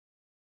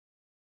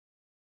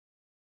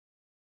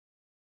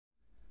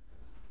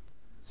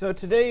So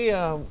today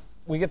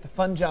we get the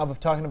fun job of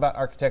talking about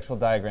architectural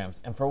diagrams,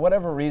 and for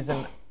whatever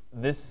reason,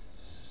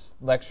 this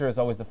lecture is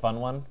always a fun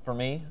one for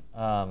me.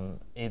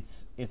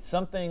 It's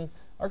something.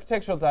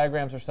 Architectural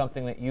diagrams are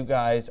something that you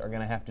guys are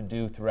going to have to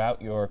do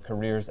throughout your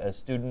careers as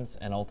students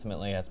and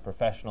ultimately as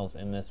professionals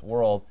in this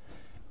world.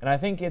 And I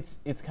think it's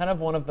kind of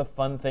one of the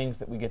fun things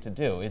that we get to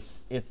do.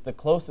 It's the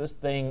closest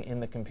thing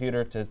in the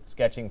computer to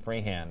sketching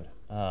freehand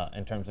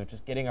in terms of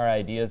just getting our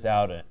ideas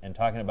out and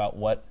talking about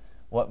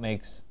what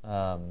makes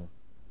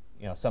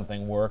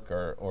something work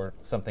or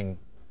something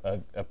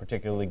a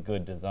particularly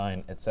good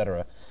design,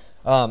 etc.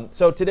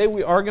 So today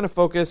we are going to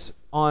focus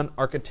on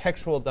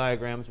architectural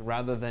diagrams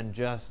rather than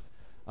just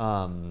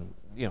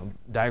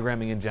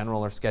diagramming in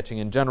general or sketching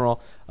in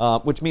general,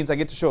 which means I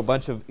get to show a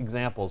bunch of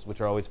examples,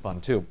 which are always fun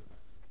too.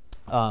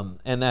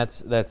 And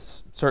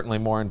that's certainly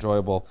more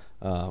enjoyable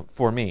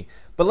for me.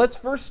 But let's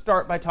first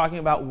start by talking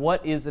about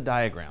what is a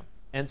diagram.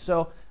 And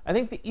so I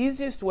think the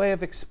easiest way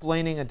of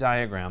explaining a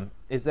diagram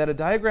is that a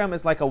diagram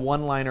is like a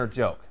one-liner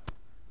joke.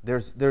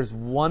 There's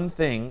one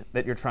thing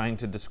that you're trying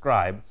to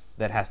describe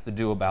that has to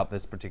do about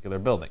this particular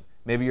building.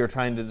 Maybe you're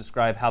trying to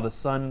describe how the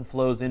sun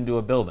flows into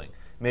a building.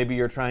 Maybe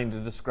you're trying to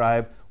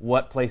describe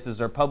what places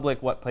are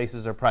public, what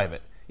places are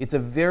private. It's a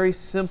very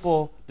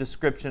simple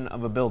description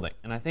of a building.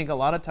 And I think a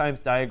lot of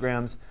times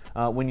diagrams,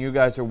 when you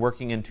guys are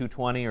working in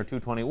 220 or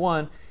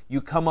 221,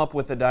 you come up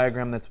with a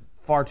diagram that's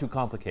far too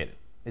complicated.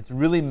 It's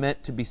really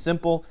meant to be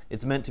simple.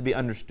 It's meant to be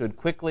understood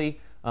quickly.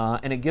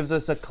 And it gives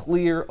us a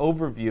clear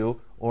overview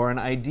or an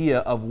idea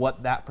of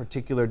what that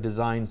particular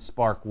design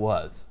spark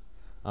was.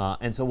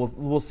 And so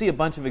we'll see a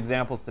bunch of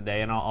examples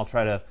today, and I'll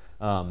try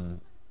to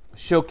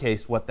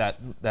showcase what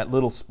that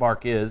little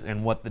spark is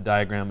and what the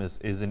diagram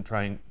is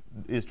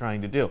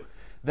trying to do.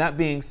 That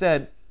being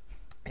said,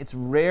 it's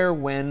rare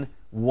when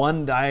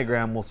one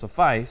diagram will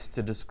suffice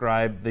to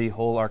describe the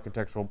whole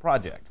architectural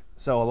project.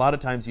 So a lot of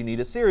times you need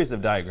a series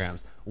of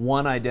diagrams,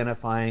 one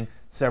identifying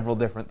several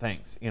different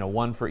things,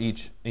 one for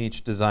each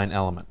design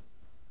element.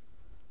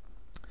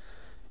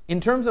 In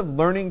terms of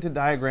learning to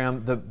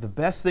diagram, the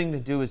best thing to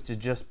do is to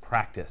just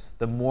practice.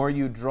 The more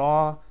you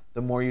draw,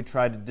 the more you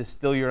try to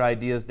distill your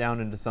ideas down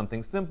into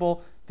something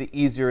simple, the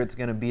easier it's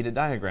going to be to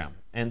diagram.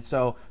 And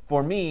so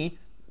for me,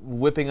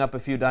 whipping up a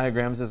few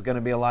diagrams is going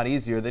to be a lot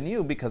easier than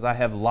you because I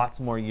have lots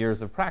more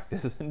years of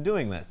practice in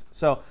doing this.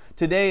 So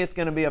today it's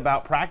going to be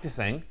about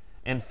practicing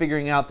and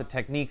figuring out the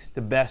techniques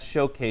to best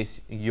showcase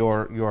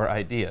your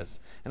ideas.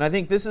 And I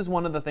think this is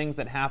one of the things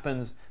that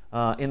happens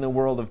in the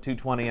world of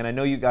 220, and I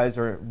know you guys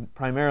are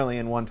primarily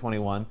in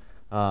 121,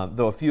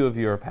 though a few of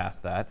you are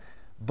past that.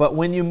 But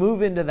when you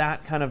move into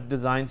that kind of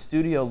design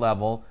studio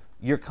level,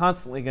 you're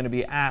constantly going to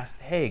be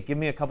asked, hey, give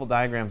me a couple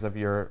diagrams of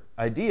your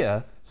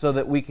idea so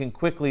that we can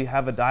quickly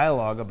have a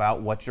dialogue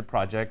about what your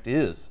project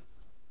is.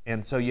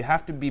 And so you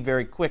have to be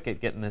very quick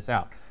at getting this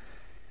out.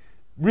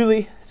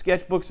 Really,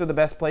 sketchbooks are the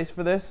best place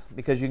for this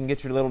because you can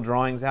get your little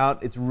drawings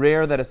out. It's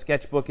rare that a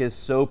sketchbook is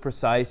so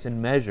precise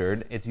and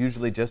measured. It's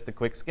usually just a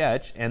quick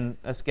sketch, and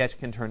a sketch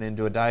can turn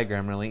into a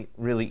diagram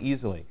really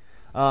easily.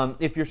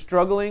 If you're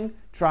struggling,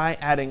 try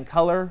adding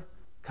color,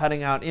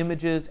 cutting out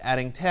images,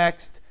 adding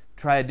text.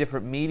 Try a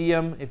different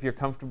medium. If you're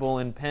comfortable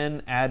in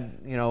pen, add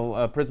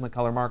a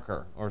Prismacolor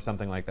marker or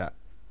something like that.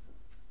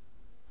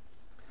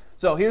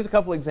 So here's a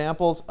couple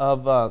examples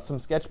of some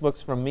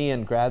sketchbooks from me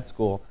in grad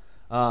school.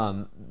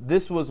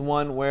 This was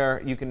one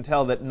where you can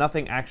tell that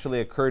nothing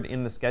actually occurred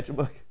in the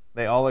sketchbook.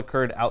 They all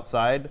occurred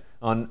outside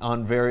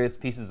on various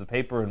pieces of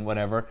paper and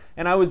whatever.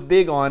 And I was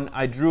big on,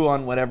 I drew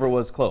on whatever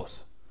was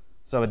close.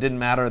 So it didn't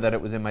matter that it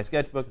was in my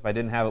sketchbook. If I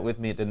didn't have it with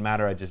me, it didn't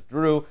matter. I just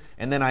drew.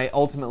 And then I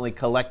ultimately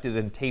collected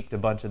and taped a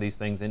bunch of these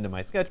things into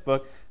my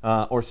sketchbook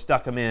or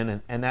stuck them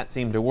in, and that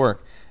seemed to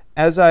work.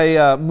 As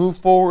I moved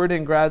forward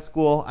in grad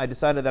school, I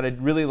decided that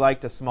I'd really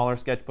liked a smaller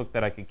sketchbook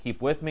that I could keep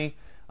with me.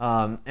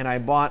 And I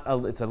bought,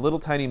 it's a little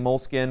tiny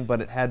Moleskine,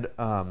 but it had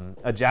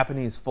a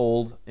Japanese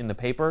fold in the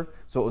paper.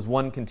 So it was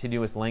one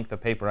continuous length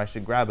of paper. I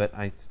should grab it.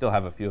 I still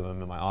have a few of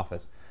them in my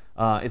office.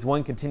 It's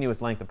one continuous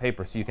length of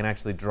paper, so you can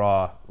actually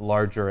draw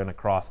larger and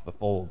across the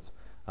folds,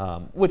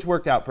 which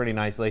worked out pretty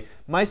nicely.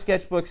 My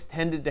sketchbooks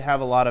tended to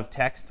have a lot of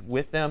text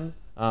with them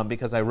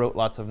because I wrote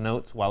lots of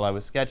notes while I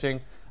was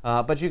sketching.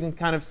 But you can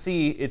kind of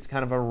see it's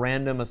kind of a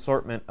random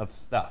assortment of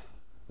stuff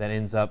that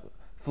ends up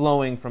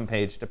flowing from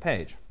page to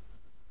page.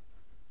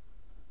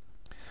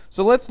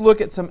 So let's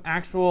look at some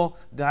actual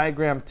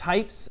diagram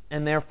types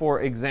and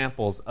therefore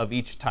examples of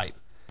each type.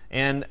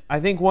 And I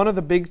think one of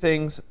the big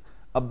things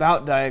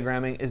about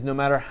diagramming is no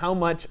matter how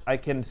much I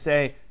can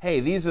say, hey,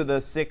 these are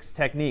the 6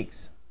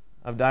 techniques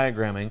of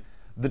diagramming,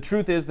 the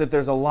truth is that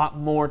there's a lot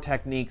more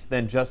techniques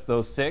than just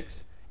those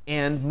 6,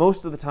 and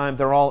most of the time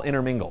they're all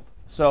intermingled.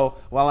 So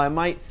while I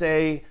might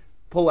say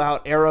pull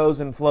out arrows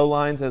and flow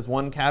lines as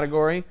one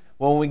category,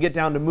 well, when we get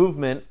down to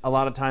movement, a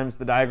lot of times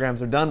the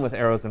diagrams are done with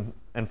arrows and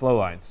flow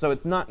lines. So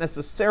it's not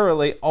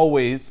necessarily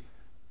always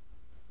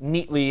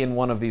neatly in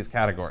one of these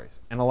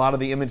categories. And a lot of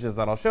the images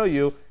that I'll show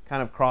you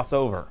kind of cross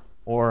over.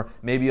 Or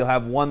maybe you'll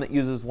have one that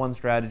uses one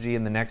strategy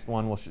and the next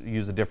one will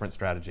use a different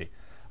strategy.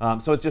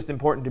 So it's just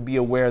important to be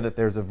aware that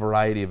there's a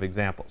variety of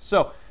examples.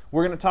 So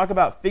we're going to talk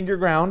about figure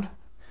ground.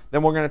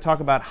 Then we're going to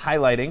talk about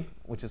highlighting,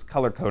 which is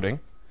color coding.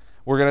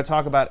 We're going to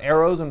talk about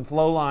arrows and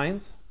flow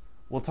lines.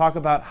 We'll talk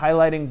about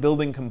highlighting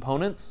building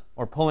components,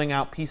 or pulling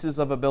out pieces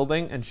of a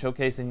building and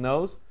showcasing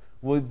those.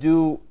 We'll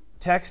do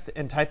text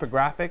and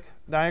typographic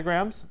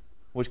diagrams,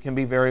 which can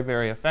be very,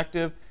 very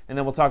effective. And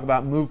then we'll talk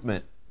about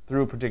movement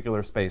through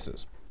particular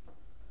spaces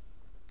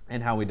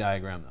and how we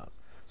diagram those.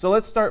 So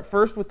let's start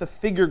first with the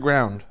figure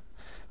ground.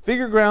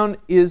 Figure ground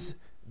is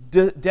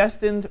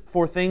destined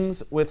for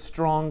things with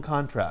strong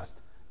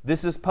contrast.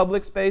 This is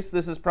public space,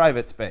 this is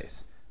private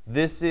space.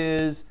 This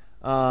is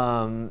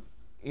a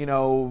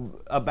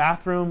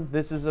bathroom,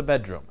 this is a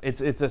bedroom.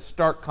 It's a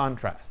stark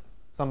contrast,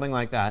 something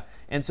like that.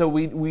 And so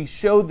we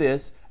show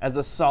this as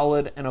a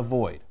solid and a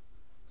void.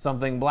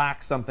 Something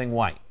black, something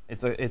white.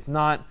 It's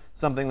not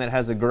something that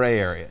has a gray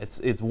area.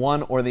 It's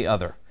one or the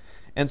other.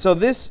 And so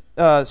this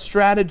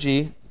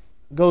strategy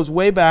goes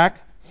way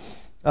back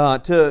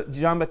to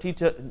Gian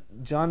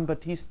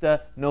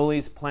Battista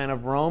Noli's Plan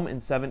of Rome in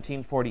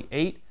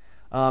 1748.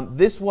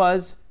 This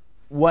was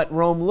what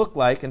Rome looked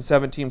like in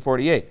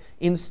 1748.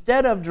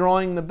 Instead of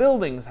drawing the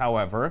buildings,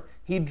 however,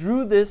 he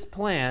drew this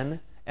plan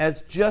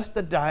as just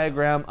a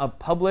diagram of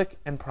public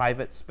and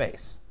private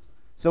space.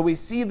 So we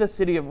see the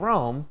city of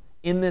Rome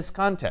in this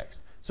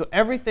context. So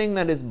everything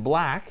that is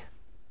black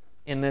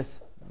in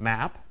this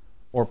map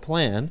or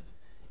plan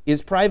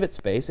is private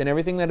space, and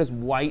everything that is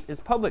white is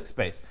public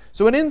space.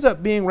 So it ends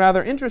up being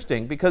rather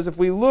interesting, because if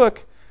we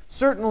look,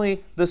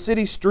 certainly the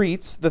city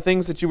streets, the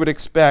things that you would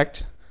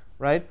expect,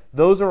 right,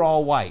 those are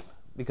all white,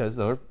 because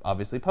they're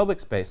obviously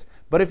public space.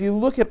 But if you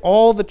look at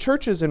all the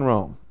churches in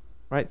Rome,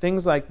 right,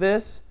 things like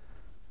this,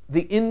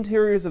 the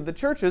interiors of the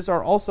churches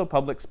are also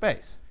public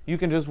space. You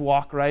can just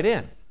walk right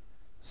in.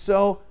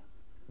 So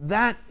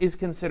that is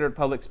considered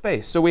public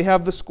space. So we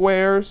have the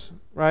squares,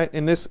 right?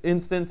 In this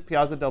instance,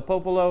 Piazza del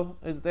Popolo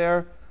is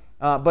there.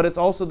 But it's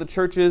also the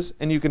churches,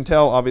 and you can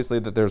tell, obviously,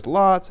 that there's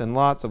lots and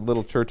lots of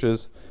little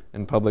churches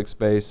and public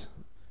space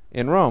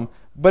in Rome.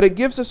 But it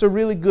gives us a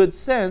really good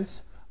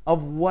sense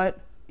of what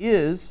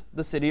is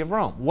the city of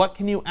Rome. What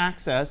can you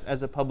access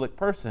as a public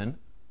person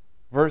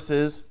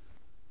versus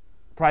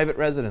private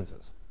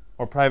residences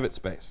or private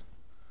space?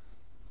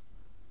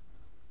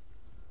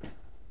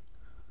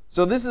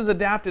 So this is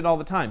adapted all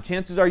the time.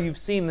 Chances are you've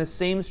seen this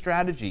same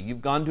strategy.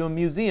 You've gone to a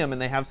museum and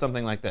they have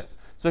something like this.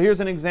 So here's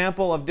an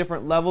example of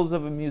different levels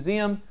of a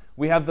museum.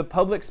 We have the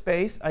public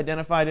space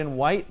identified in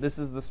white. This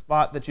is the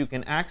spot that you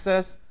can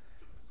access.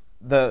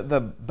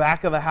 The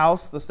back of the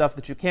house, the stuff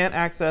that you can't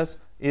access,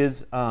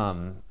 is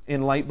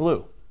in light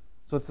blue.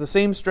 So it's the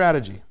same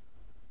strategy.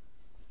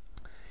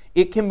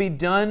 It can be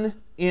done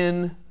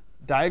in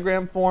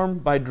diagram form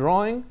by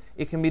drawing.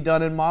 It can be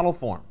done in model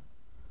form.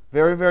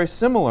 Very, very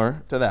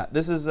similar to that.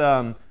 This is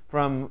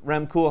from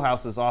Rem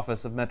Koolhaas's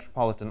Office of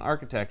Metropolitan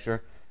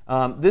Architecture.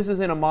 This is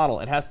in a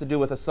model. It has to do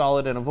with a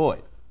solid and a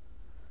void.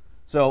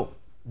 So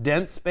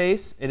dense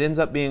space, it ends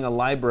up being a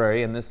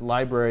library, and this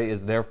library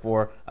is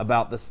therefore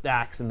about the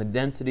stacks and the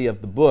density of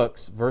the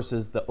books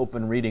versus the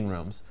open reading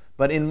rooms.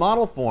 But in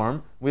model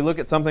form, we look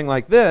at something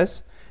like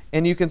this,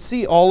 and you can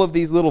see all of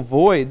these little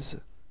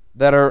voids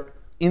that are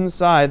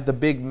inside the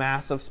big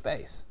mass of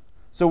space.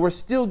 So we're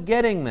still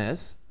getting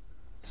this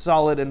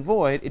solid and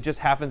void. It just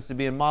happens to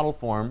be in model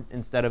form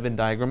instead of in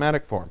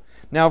diagrammatic form.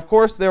 Now, of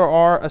course, there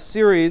are a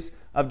series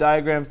of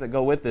diagrams that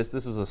go with this.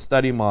 This was a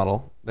study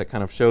model that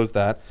kind of shows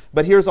that.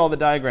 But here's all the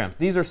diagrams.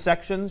 These are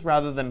sections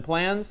rather than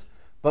plans,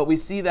 but we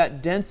see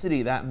that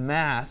density, that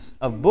mass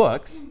of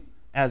books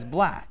as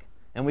black.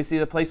 And we see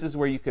the places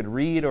where you could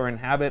read or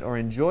inhabit or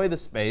enjoy the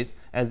space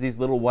as these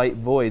little white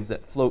voids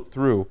that float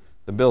through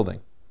the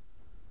building.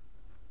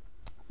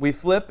 We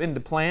flip into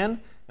plan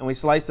and we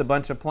slice a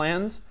bunch of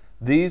plans.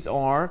 These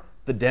are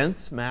the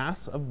dense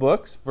mass of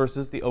books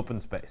versus the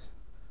open space.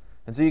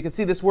 And so you can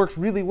see this works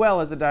really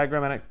well as a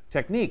diagrammatic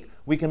technique.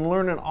 We can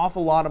learn an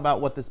awful lot about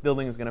what this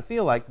building is going to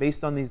feel like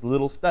based on these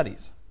little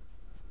studies.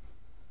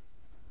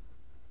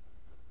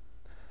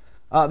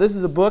 This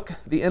is a book,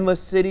 The Endless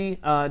City,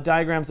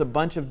 diagrams a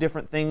bunch of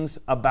different things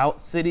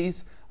about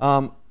cities.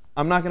 I'm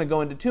not going to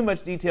go into too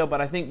much detail, but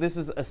I think this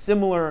is a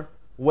similar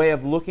way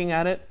of looking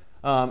at it.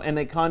 And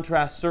they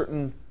contrast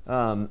certain,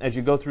 as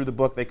you go through the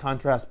book, they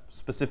contrast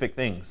specific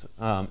things.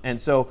 And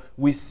so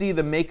we see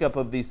the makeup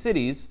of these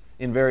cities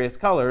in various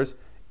colors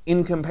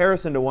in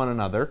comparison to one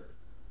another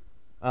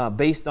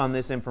based on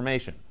this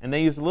information. And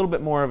they use a little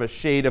bit more of a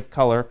shade of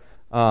color,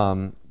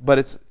 but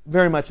it's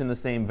very much in the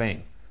same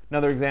vein.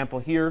 Another example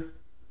here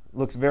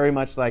looks very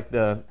much like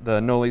the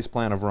Noli's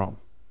Plan of Rome.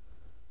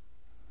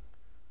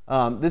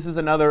 This is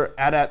another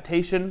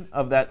adaptation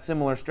of that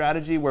similar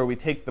strategy where we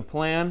take the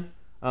plan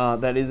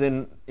that is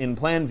in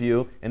plan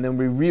view, and then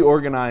we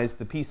reorganize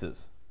the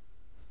pieces.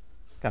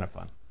 Kind of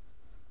fun.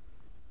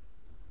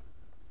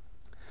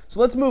 So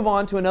let's move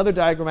on to another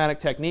diagrammatic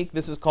technique.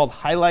 This is called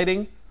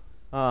highlighting.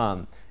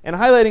 And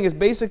highlighting is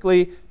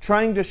basically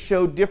trying to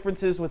show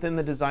differences within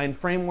the design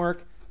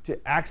framework to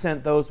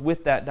accent those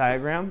with that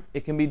diagram.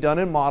 It can be done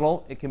in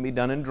model. It can be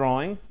done in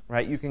drawing,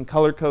 right? You can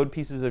color code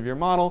pieces of your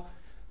model.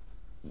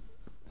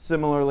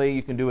 Similarly,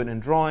 you can do it in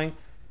drawing.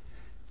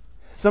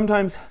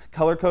 Sometimes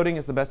color coding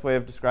is the best way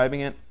of describing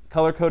it.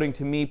 Color coding,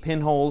 to me,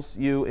 pinholes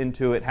you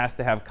into it has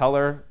to have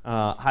color.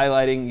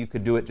 Highlighting, you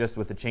could do it just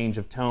with a change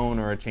of tone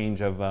or a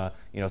change of,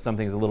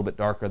 something's a little bit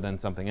darker than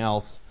something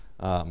else.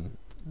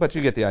 But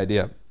you get the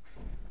idea.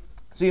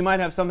 So you might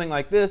have something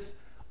like this: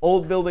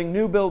 old building,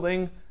 new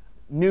building.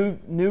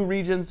 New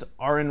regions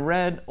are in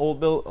red.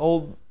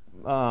 Old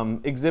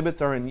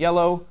exhibits are in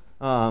yellow.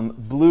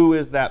 Blue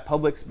is that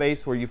public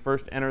space where you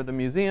first enter the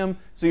museum.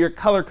 So you're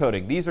color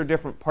coding. These are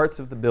different parts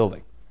of the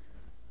building.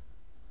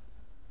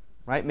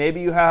 Right?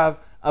 Maybe you have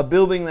a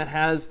building that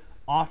has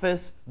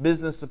office,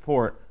 business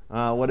support.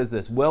 What is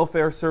this?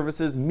 Welfare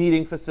services,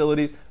 meeting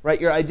facilities. Right?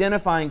 You're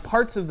identifying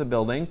parts of the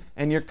building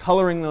and you're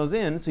coloring those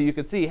in so you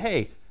could see,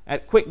 hey,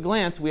 at quick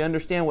glance, we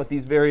understand what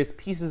these various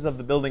pieces of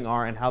the building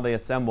are and how they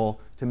assemble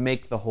to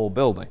make the whole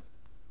building.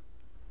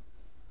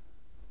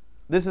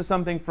 This is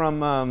something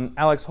from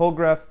Alex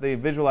Holgreff, the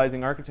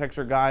visualizing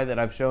architecture guy that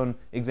I've shown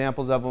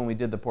examples of when we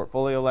did the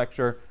portfolio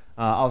lecture.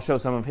 I'll show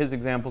some of his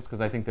examples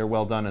because I think they're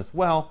well done as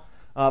well.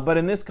 But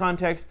in this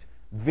context,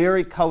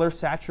 very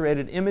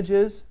color-saturated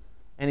images,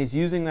 and he's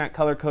using that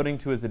color coding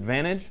to his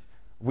advantage.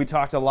 We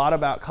talked a lot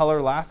about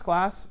color last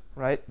class,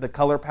 right? The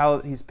color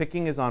palette he's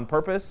picking is on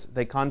purpose.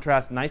 They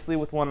contrast nicely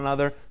with one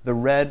another. The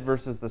red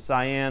versus the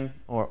cyan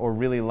or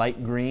really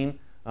light green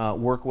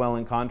work well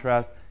in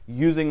contrast.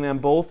 Using them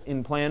both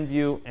in plan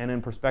view and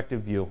in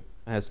perspective view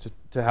as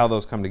to how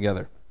those come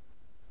together.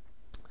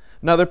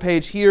 Another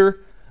page here,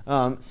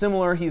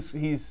 similar,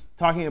 he's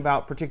talking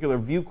about particular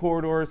view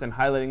corridors and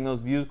highlighting those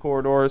view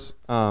corridors.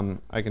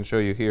 I can show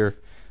you here.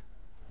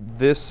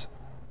 This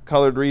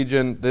colored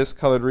region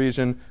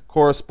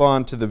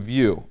correspond to the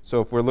view.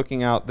 So if we're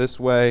looking out this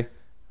way,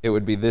 it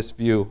would be this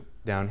view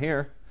down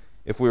here.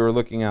 If we were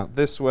looking out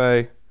this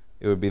way,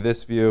 it would be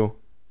this view.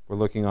 If we're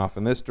looking off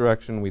in this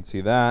direction, we'd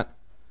see that.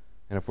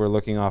 And if we're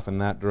looking off in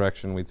that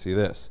direction, we'd see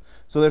this.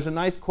 So there's a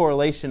nice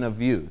correlation of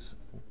views.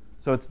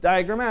 So it's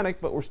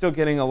diagrammatic, but we're still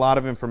getting a lot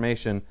of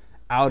information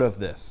out of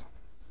this.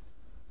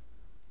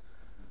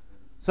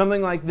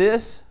 Something like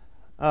this,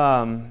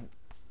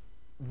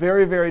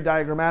 very, very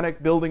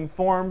diagrammatic. Building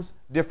forms,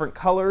 different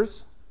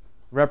colors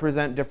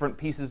represent different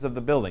pieces of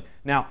the building.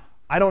 Now,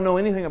 I don't know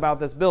anything about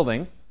this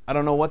building. I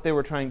don't know what they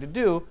were trying to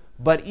do.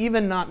 But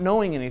even not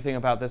knowing anything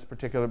about this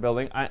particular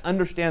building, I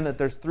understand that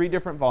there's 3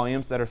 different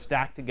volumes that are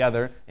stacked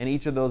together, and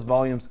each of those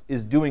volumes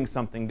is doing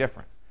something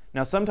different.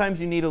 Now, sometimes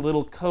you need a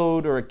little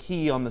code or a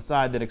key on the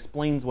side that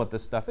explains what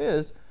this stuff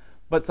is,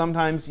 but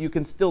sometimes you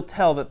can still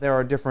tell that there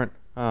are different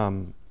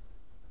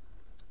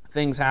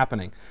things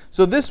happening.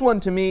 So this one,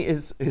 to me,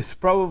 is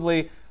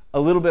probably a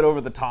little bit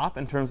over the top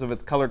in terms of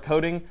its color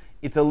coding.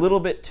 It's a little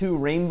bit too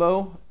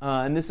rainbow,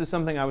 and this is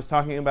something I was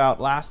talking about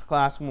last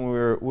class when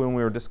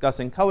we were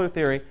discussing color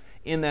theory,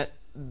 in that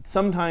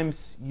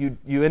sometimes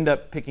you end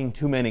up picking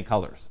too many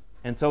colors.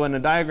 And so in a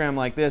diagram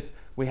like this,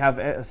 we have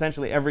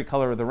essentially every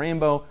color of the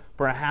rainbow.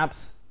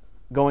 Perhaps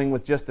going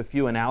with just a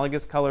few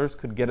analogous colors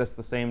could get us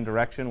the same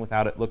direction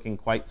without it looking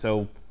quite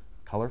so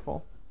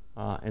colorful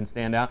and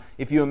stand out.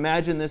 If you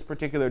imagine this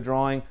particular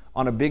drawing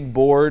on a big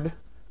board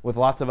with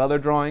lots of other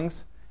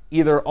drawings,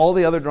 either all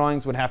the other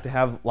drawings would have to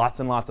have lots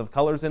and lots of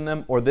colors in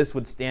them, or this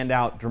would stand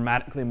out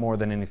dramatically more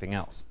than anything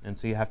else. And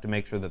so you have to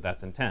make sure that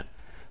that's intent.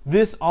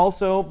 This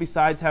also,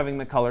 besides having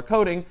the color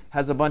coding,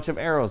 has a bunch of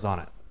arrows on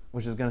it,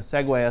 which is going to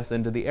segue us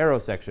into the arrow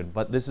section.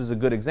 But this is a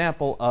good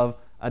example of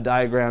a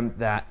diagram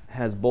that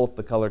has both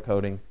the color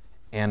coding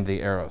and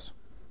the arrows.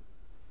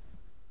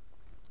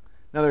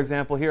 Another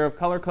example here of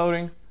color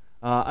coding.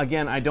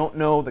 Again, I don't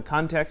know the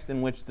context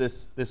in which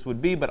this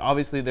would be, but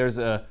obviously there's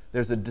a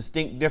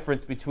distinct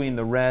difference between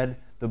the red,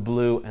 the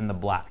blue, and the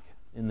black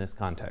in this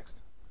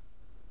context.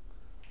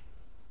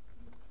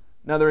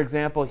 Another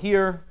example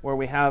here where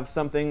we have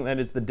something that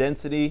is the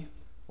density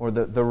or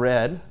the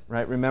red,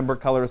 right? Remember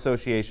color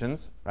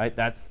associations, right?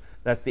 That's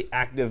the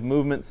active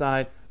movement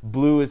side.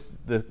 Blue is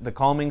the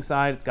calming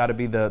side. It's got to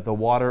be the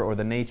water or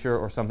the nature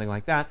or something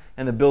like that.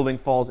 And the building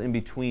falls in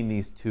between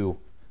these two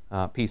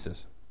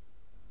pieces.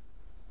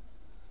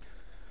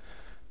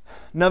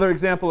 Another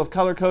example of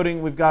color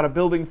coding, we've got a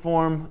building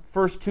form.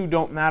 First 2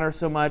 don't matter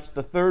so much.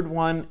 The third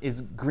one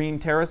is green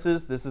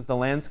terraces. This is the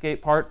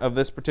landscape part of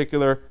this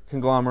particular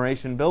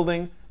conglomeration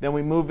building. Then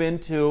we move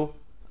into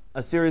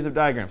a series of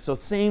diagrams. So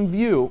same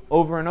view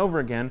over and over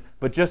again,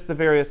 but just the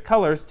various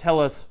colors tell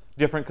us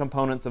different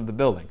components of the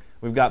building.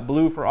 We've got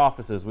blue for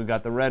offices. We've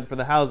got the red for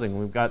the housing.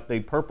 We've got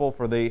the purple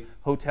for the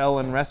hotel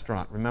and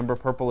restaurant. Remember,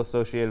 purple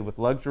associated with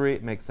luxury.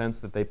 It makes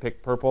sense that they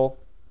pick purple.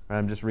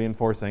 I'm just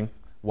reinforcing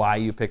why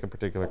you pick a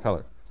particular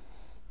color.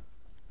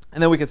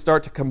 And then we could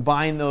start to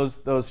combine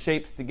those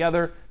shapes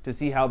together to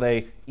see how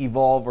they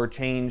evolve or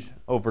change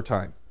over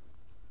time.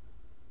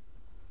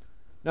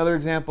 Another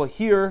example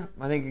here,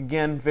 I think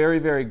again very,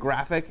 very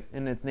graphic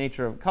in its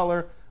nature of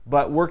color.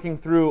 but working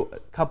through a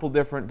couple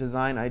different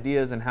design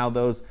ideas and how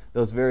those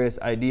various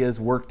ideas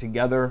work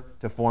together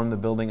to form the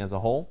building as a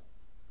whole.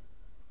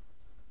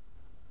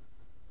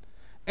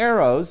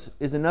 Arrows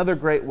is another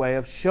great way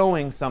of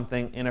showing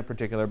something in a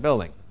particular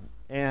building.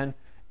 And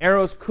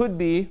arrows could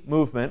be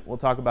movement. We'll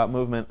talk about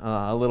movement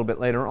a little bit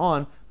later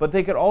on. But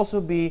they could also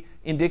be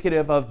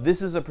indicative of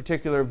this is a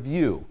particular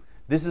view.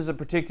 This is a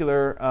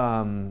particular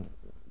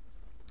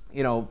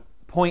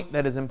point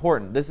that is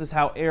important. This is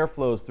how air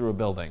flows through a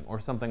building or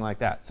something like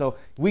that. So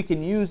we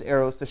can use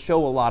arrows to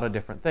show a lot of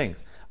different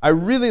things. I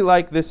really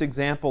like this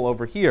example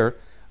over here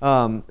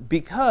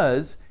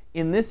because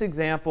in this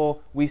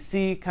example we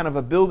see kind of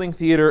a building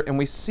theater, and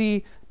we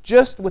see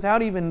just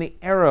without even the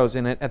arrows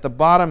in it, at the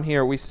bottom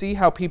here, we see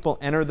how people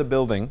enter the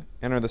building,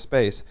 enter the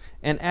space,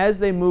 and as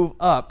they move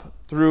up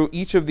through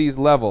each of these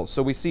levels.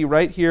 So we see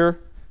right here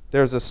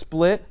there's a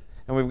split,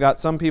 and we've got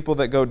some people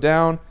that go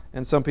down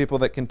and some people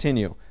that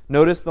continue.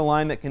 Notice the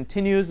line that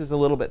continues is a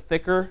little bit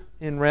thicker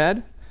in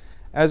red.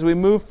 As we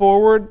move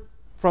forward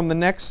from the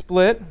next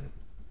split,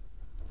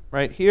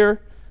 right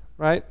here,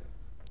 right,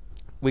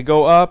 we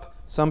go up,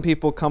 some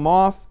people come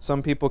off,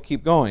 some people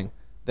keep going.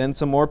 Then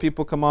some more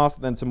people come off,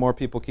 then some more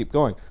people keep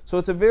going. So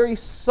it's a very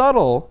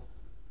subtle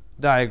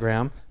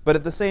diagram, but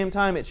at the same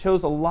time it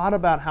shows a lot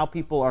about how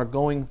people are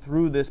going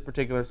through this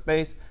particular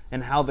space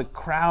and how the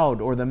crowd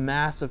or the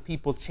mass of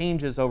people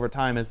changes over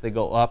time as they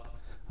go up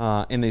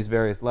in these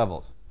various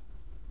levels.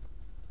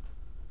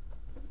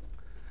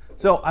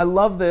 So I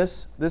love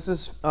this. This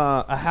is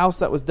a house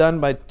that was done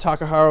by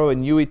Takaharu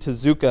and Yui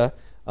Tezuka,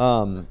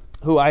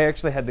 who I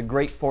actually had the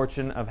great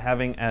fortune of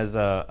having as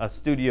a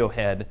studio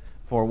head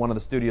for one of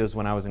the studios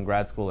when I was in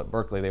grad school at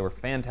Berkeley. They were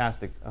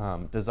fantastic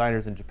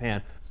designers in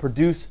Japan,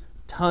 produce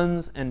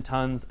tons and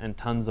tons and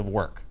tons of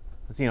work.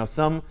 So,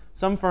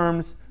 some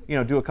firms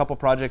do a couple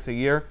projects a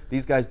year.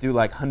 These guys do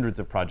like hundreds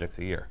of projects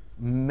a year.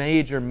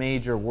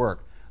 Major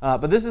work.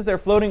 But this is their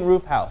floating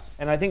roof house,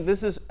 and I think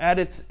this is at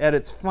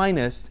its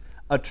finest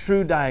a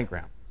true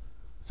diagram.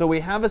 So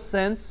we have a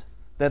sense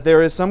that there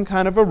is some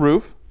kind of a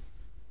roof,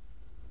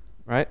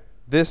 right?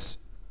 This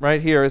right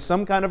here is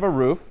some kind of a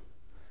roof.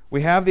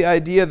 We have the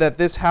idea that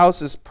this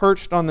house is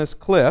perched on this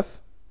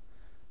cliff,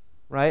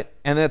 right?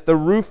 And that the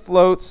roof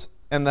floats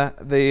and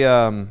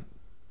the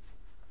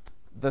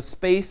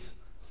space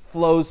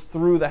flows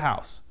through the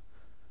house.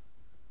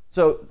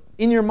 So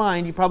in your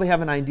mind, you probably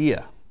have an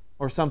idea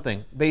or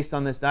something based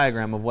on this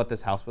diagram of what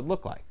this house would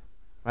look like,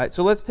 right?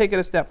 So let's take it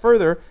a step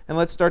further and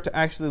let's start to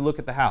actually look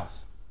at the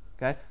house.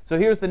 Okay? So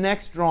here's the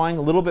next drawing,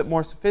 a little bit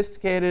more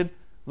sophisticated,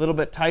 a little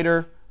bit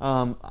tighter.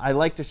 I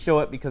like to show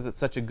it because it's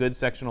such a good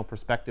sectional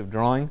perspective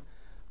drawing.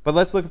 But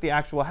let's look at the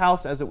actual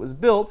house as it was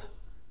built,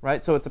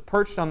 right? So it's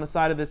perched on the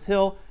side of this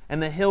hill,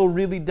 and the hill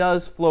really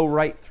does flow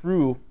right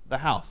through the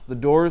house. The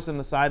doors in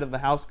the side of the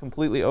house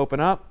completely open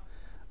up,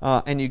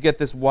 and you get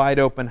this wide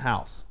open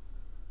house.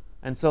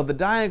 And so the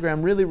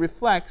diagram really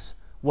reflects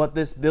what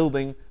this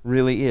building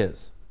really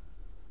is.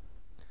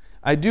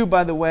 I do,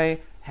 by the way,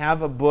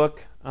 have a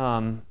book.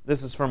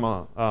 This is from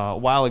a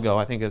while ago.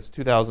 I think it's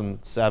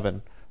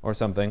 2007 or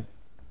something.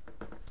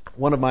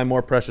 One of my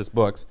more precious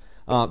books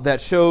that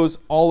shows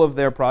all of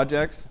their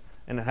projects,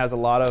 and it has a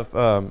lot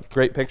of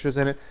great pictures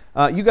in it.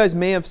 You guys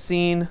may have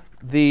seen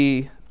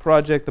the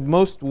project. The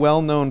most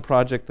well-known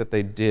project that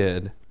they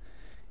did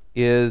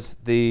is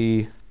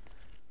the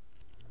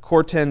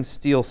Corten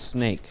steel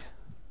snake,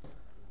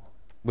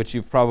 which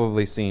you've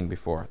probably seen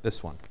before.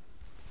 This one.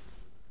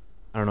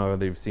 I don't know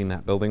whether you've seen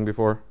that building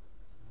before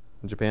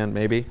in Japan,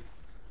 maybe.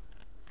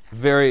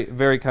 Very,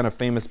 very kind of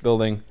famous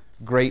building,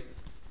 great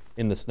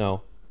in the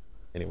snow.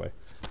 Anyway,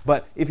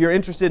 but if you're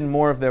interested in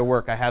more of their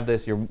work, I have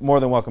this. You're more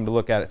than welcome to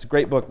look at it. It's a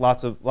great book,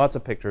 lots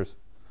of pictures,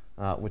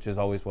 which is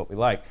always what we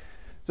like.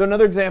 So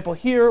another example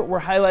here,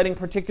 we're highlighting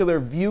particular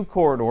view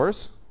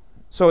corridors.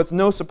 So it's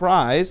no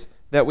surprise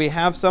that we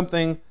have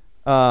something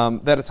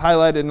that is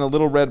highlighted in a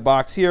little red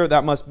box here.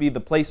 That must be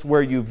the place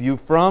where you view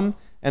from,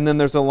 and then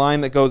there's a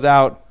line that goes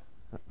out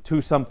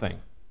to something.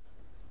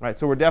 Right,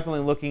 so we're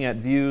definitely looking at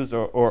views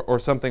or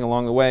something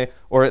along the way,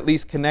 or at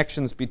least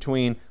connections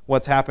between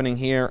what's happening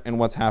here and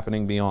what's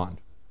happening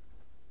beyond.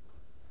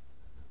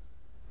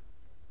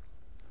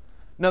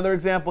 Another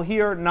example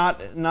here,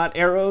 not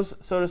arrows,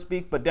 so to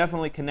speak, but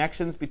definitely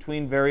connections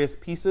between various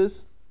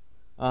pieces.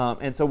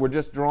 And so we're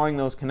just drawing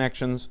those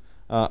connections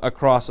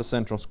across a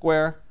central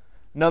square.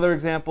 Another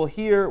example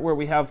here where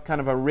we have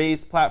kind of a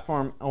raised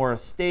platform or a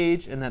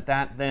stage, and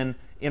that then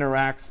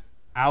interacts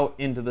out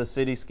into the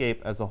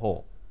cityscape as a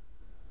whole.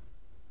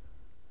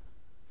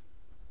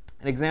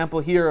 An example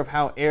here of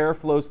how air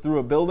flows through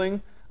a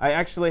building. I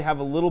actually have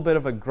a little bit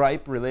of a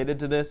gripe related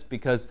to this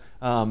because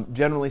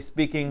generally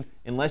speaking,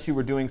 unless you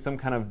were doing some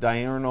kind of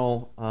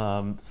diurnal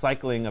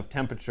cycling of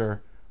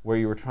temperature where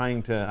you were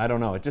trying to, I don't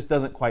know, it just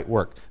doesn't quite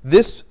work.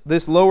 This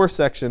lower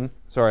section,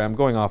 sorry, I'm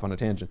going off on a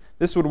tangent.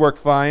 This would work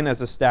fine as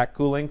a stack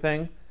cooling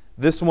thing.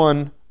 This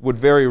one would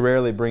very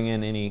rarely bring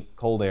in any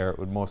cold air. It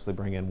would mostly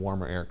bring in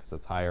warmer air because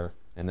it's higher,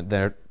 and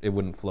there it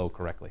wouldn't flow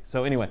correctly.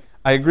 So anyway,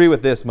 I agree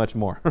with this much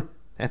more.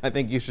 And I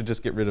think you should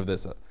just get rid of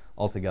this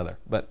altogether.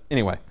 But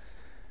anyway,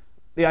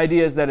 the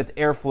idea is that it's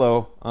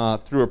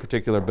airflow through a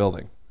particular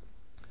building.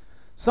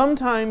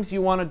 Sometimes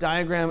you want to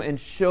diagram and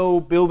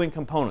show building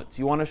components.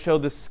 You want to show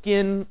the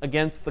skin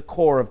against the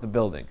core of the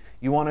building.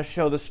 You want to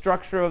show the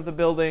structure of the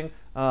building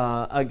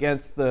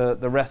against the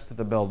rest of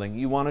the building.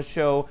 You want to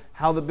show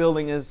how the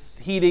building is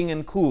heating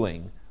and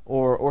cooling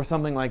or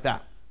something like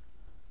that.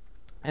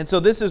 And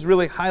so this is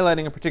really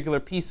highlighting a particular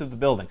piece of the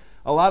building.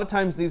 A lot of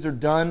times these are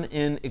done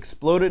in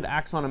exploded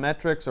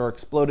axonometrics or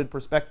exploded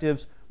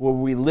perspectives where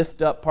we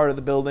lift up part of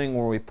the building,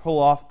 where we pull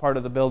off part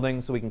of the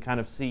building so we can kind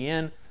of see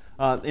in.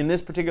 In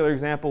this particular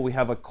example, we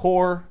have a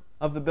core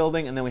of the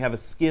building and then we have a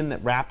skin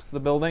that wraps the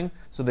building.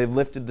 So they've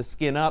lifted the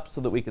skin up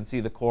so that we can see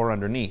the core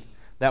underneath.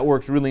 That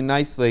works really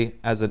nicely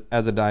as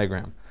a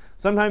diagram.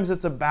 Sometimes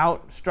it's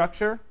about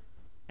structure.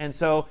 And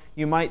so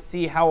you might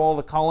see how all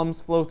the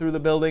columns flow through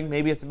the building.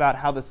 Maybe it's about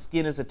how the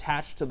skin is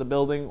attached to the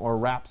building or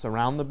wraps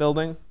around the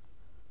building.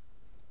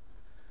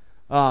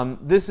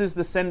 This is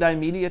the Sendai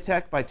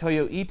Mediatek by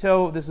Toyo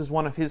Ito. This is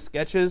one of his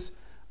sketches.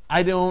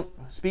 I don't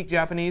speak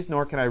Japanese,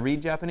 nor can I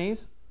read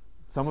Japanese.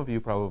 Some of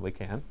you probably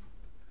can.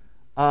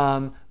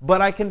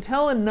 But I can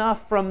tell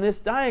enough from this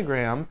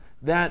diagram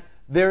that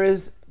there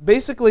is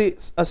basically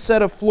a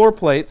set of floor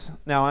plates.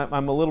 Now,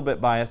 I'm a little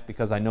bit biased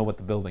because I know what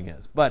the building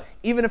is. But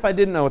even if I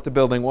didn't know what the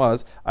building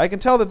was, I can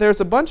tell that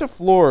there's a bunch of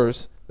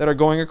floors that are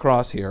going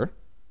across here,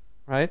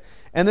 right?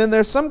 And then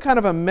there's some kind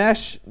of a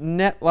mesh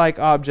net-like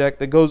object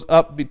that goes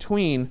up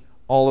between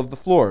all of the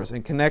floors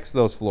and connects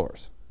those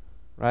floors,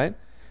 right?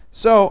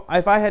 So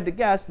if I had to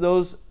guess,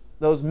 those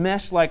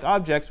mesh-like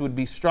objects would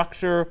be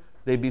structure,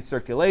 they'd be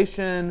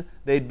circulation,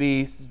 they'd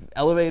be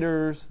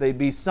elevators, they'd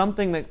be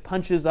something that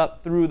punches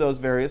up through those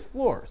various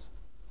floors.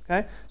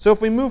 Okay? So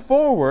if we move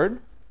forward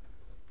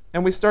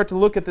and we start to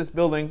look at this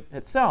building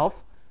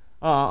itself,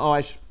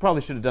 I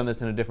probably should have done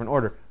this in a different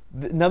order.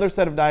 Another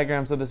set of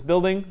diagrams of this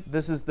building.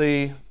 This is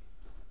the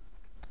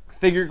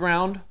figure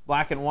ground,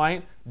 black and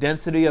white.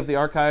 Density of the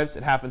archives.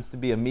 It happens to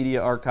be a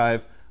media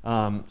archive.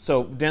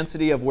 So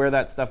density of where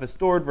that stuff is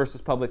stored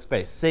versus public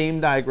space. Same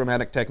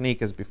diagrammatic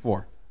technique as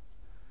before.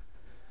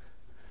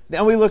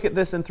 Now we look at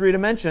this in 3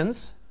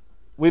 dimensions.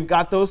 We've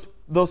got those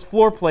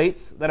floor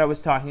plates that I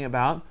was talking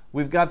about.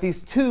 We've got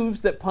these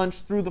tubes that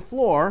punch through the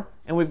floor,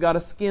 and we've got a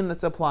skin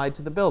that's applied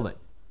to the building.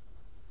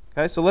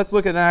 Okay, so let's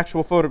look at an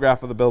actual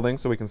photograph of the building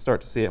so we can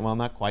start to see it. Well,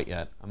 not quite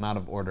yet. I'm out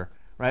of order.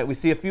 Right? We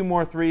see a few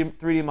more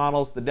 3D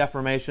models, the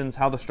deformations,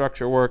 how the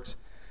structure works,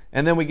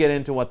 and then we get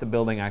into what the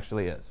building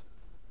actually is.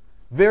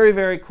 Very,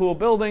 very cool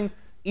building.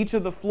 Each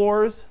of the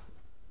floors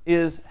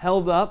is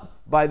held up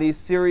by these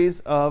series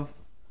of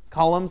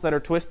columns that are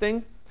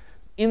twisting.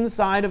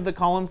 Inside of the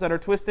columns that are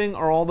twisting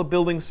are all the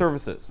building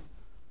services.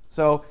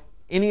 So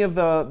any of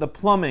the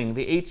plumbing,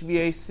 the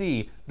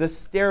HVAC, the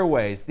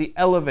stairways, the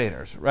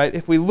elevators, right?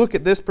 If we look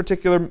at this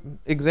particular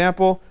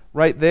example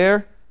right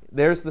there,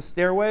 there's the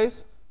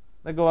stairways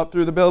that go up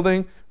through the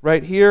building.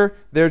 Right here,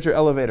 there's your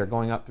elevator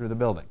going up through the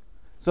building.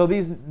 So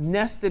these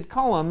nested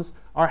columns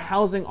are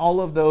housing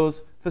all of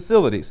those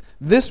facilities.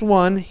 This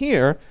one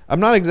here, I'm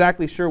not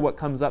exactly sure what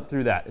comes up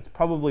through that. It's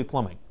probably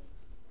plumbing.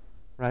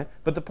 Right?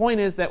 But the point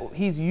is that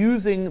he's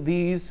using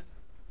these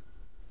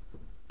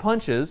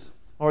punches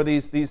or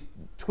these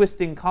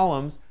twisting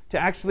columns to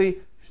actually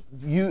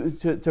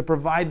to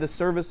provide the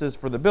services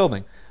for the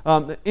building.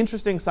 The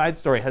interesting side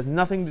story has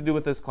nothing to do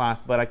with this class,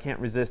 but I can't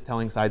resist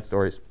telling side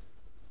stories.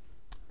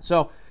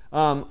 So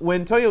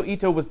when Toyo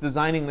Ito was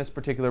designing this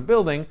particular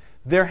building,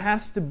 there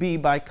has to be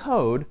by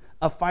code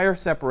a fire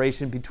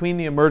separation between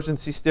the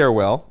emergency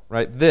stairwell,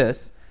 right,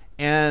 this,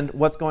 and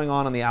what's going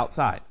on the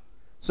outside.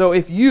 So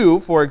if you,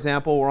 for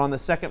example, were on the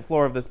 2nd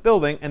floor of this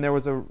building and there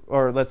was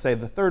or let's say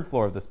the 3rd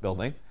floor of this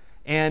building,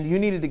 and you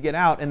needed to get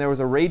out and there was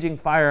a raging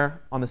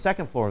fire on the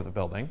 2nd floor of the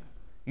building,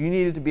 you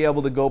needed to be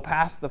able to go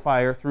past the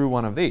fire through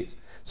one of these.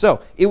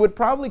 So it would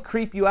probably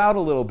creep you out a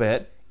little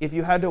bit if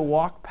you had to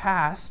walk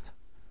past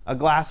a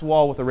glass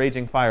wall with a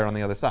raging fire on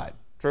the other side.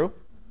 True?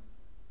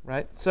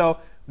 Right? So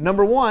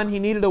number one, he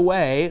needed a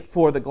way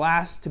for the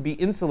glass to be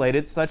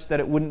insulated such that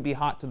it wouldn't be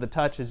hot to the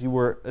touch as you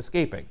were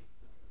escaping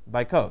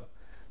by code.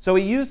 So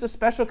he used a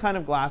special kind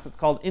of glass. It's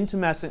called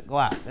intumescent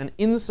glass. And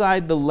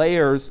inside the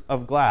layers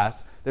of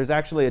glass, there's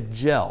actually a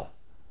gel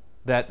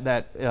that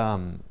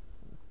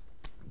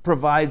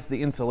provides the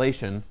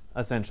insulation,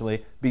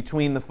 essentially,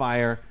 between the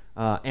fire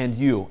and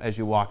you as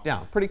you walk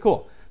down. Pretty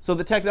cool. So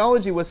the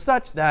technology was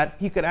such that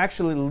he could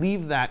actually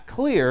leave that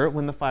clear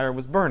when the fire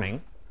was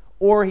burning,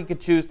 or he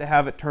could choose to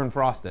have it turn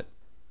frosted.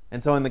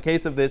 And so in the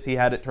case of this, he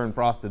had it turn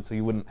frosted so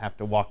you wouldn't have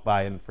to walk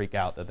by and freak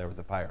out that there was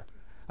a fire.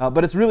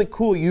 But it's really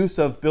cool use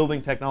of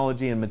building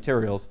technology and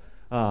materials,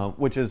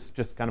 which is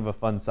just kind of a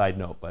fun side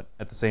note, but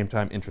at the same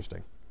time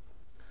interesting.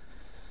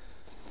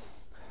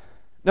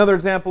 Another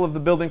example of the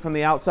building from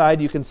the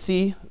outside, you can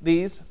see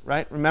these,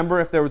 right? Remember,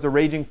 if there was a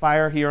raging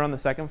fire here on the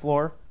 2nd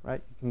floor,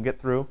 right, you can get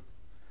through.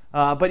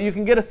 But you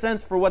can get a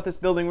sense for what this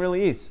building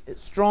really is.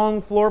 It's strong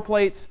floor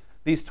plates,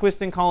 these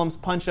twisting columns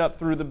punch up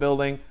through the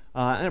building,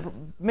 and it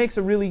makes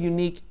a really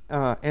unique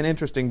and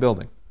interesting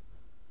building.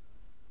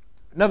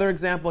 Another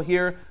example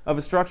here of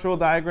a structural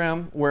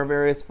diagram where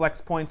various flex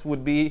points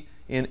would be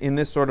in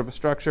this sort of a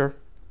structure.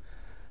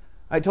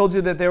 I told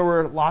you that there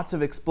were lots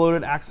of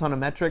exploded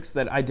axonometrics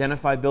that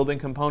identify building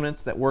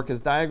components that work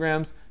as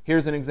diagrams.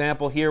 Here's an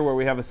example here where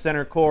we have a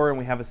center core and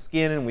we have a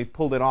skin and we've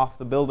pulled it off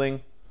the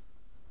building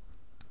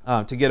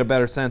to get a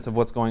better sense of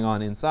what's going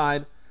on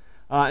inside.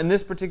 In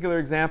this particular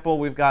example,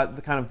 we've got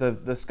the kind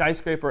of the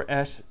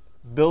skyscraper-esque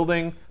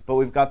building, but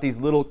we've got these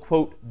little,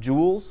 quote,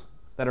 jewels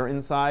that are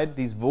inside,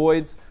 these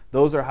voids.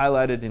 Those are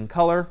highlighted in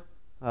color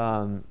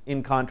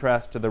in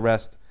contrast to the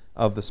rest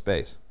of the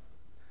space.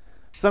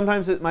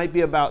 Sometimes it might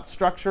be about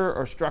structure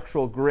or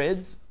structural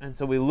grids, and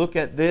so we look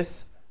at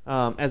this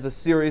as a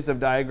series of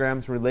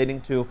diagrams relating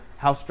to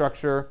how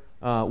structure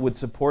would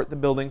support the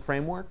building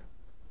framework.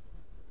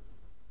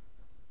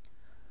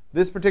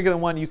 This particular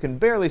one, you can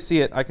barely see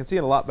it. I can see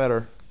it a lot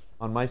better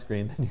on my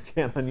screen than you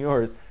can on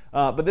yours.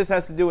 But this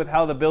has to do with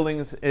how the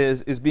building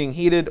is being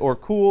heated or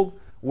cooled.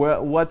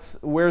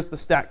 Where's the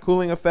stack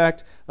cooling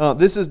effect?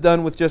 This is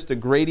done with just a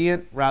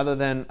gradient rather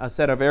than a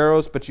set of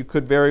arrows, but you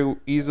could very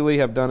easily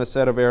have done a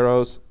set of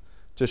arrows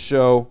to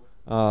show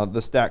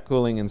the stack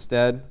cooling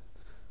instead.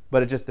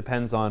 But it just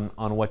depends on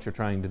what you're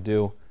trying to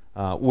do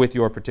with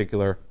your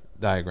particular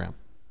diagram.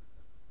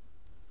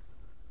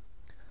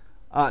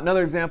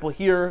 Another example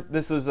here,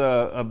 this is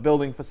a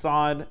building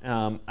facade.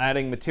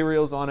 Adding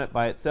materials on it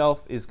by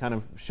itself is kind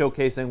of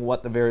showcasing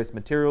what the various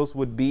materials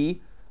would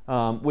be,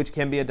 which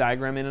can be a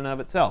diagram in and of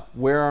itself.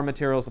 Where are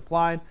materials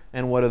applied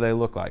and what do they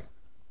look like?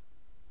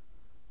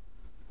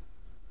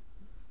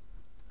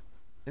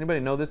 Anybody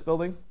know this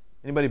building?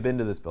 Anybody been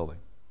to this building?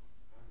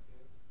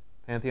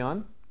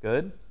 Pantheon?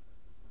 Good.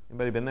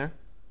 Anybody been there?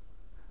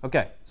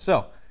 Okay,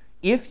 so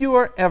if you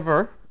are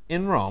ever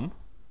in Rome,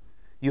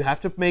 you have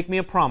to make me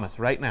a promise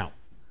right now.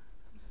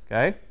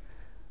 Okay?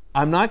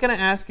 I'm not going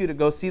to ask you to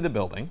go see the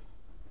building.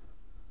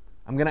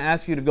 I'm going to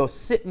ask you to go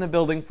sit in the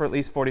building for at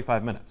least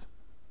 45 minutes.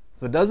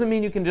 So it doesn't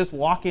mean you can just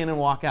walk in and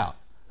walk out.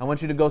 I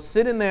want you to go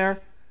sit in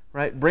there,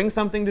 right? Bring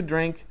something to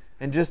drink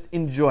and just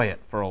enjoy it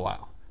for a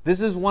while.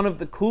 This is one of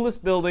the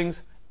coolest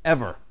buildings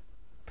ever,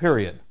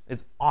 period.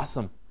 It's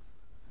awesome.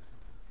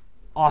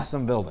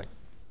 Awesome building.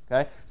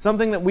 Okay?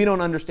 Something that we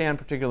don't understand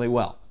particularly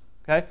well.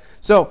 Okay?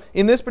 So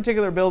in this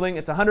particular building,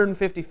 it's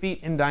 150 feet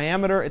in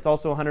diameter. It's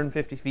also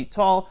 150 feet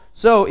tall.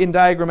 So in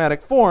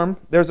diagrammatic form,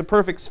 there's a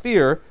perfect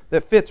sphere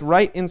that fits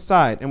right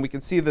inside. And we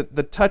can see the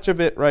touch of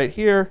it right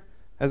here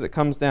as it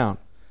comes down.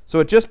 So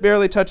it just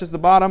barely touches the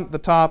bottom, the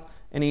top,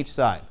 and each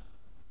side.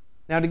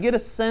 Now to get a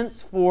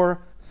sense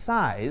for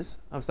size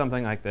of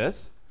something like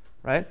this,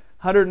 right?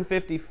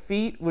 150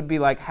 feet would be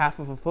like half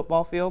of a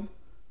football field.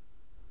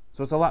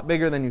 So it's a lot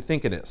bigger than you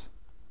think it is.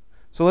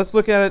 So let's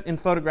look at it in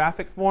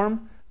photographic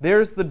form.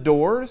 There's the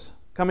doors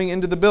coming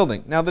into the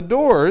building. Now the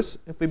doors,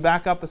 if we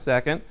back up a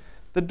second,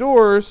 the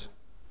doors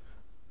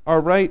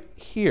are right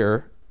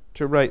here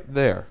to right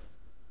there.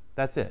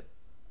 That's it.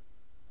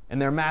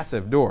 And they're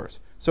massive doors.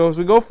 So as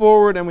we go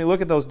forward and we look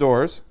at those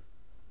doors,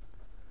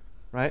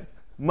 right,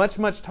 much,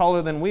 much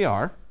taller than we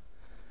are.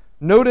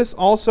 Notice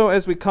also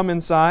as we come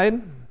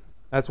inside,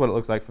 that's what it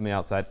looks like from the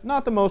outside.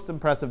 Not the most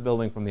impressive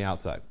building from the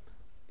outside.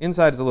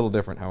 Inside is a little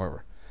different,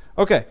 however.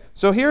 Okay,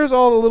 so here's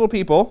all the little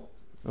people.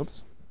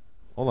 Oops.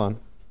 Hold on.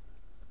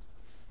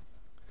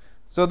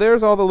 So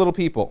there's all the little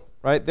people,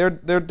 right?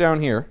 They're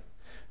down here.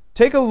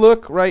 Take a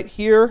look right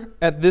here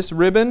at this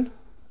ribbon,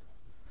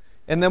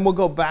 and then we'll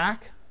go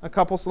back a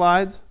couple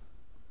slides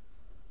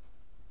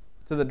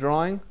to the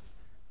drawing.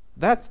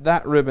 That's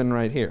that ribbon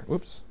right here.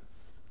 Whoops.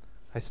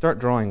 I start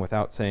drawing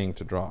without saying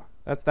to draw.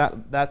 That's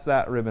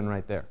that ribbon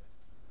right there.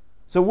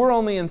 So we're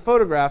only in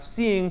photographs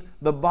seeing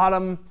the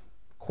bottom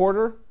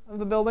quarter of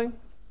the building.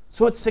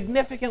 So it's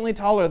significantly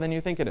taller than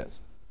you think it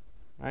is,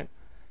 right?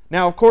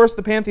 Now, of course,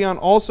 the Pantheon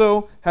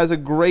also has a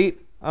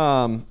great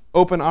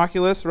open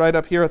oculus right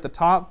up here at the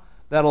top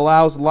that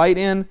allows light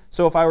in.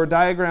 So if I were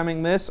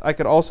diagramming this, I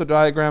could also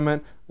diagram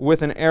it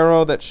with an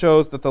arrow that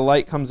shows that the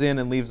light comes in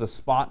and leaves a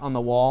spot on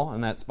the wall,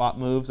 and that spot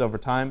moves over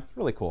time. It's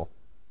really cool,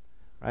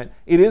 right?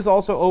 It is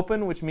also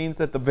open, which means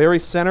that the very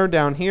center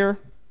down here,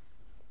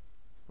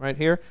 right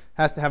here,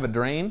 has to have a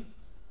drain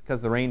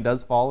because the rain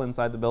does fall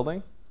inside the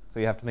building. So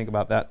you have to think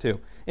about that too.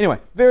 Anyway,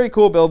 very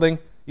cool building.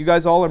 You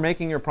guys all are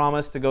making your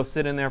promise to go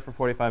sit in there for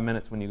 45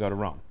 minutes when you go to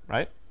Rome,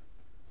 right?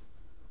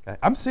 Okay.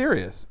 I'm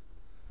serious.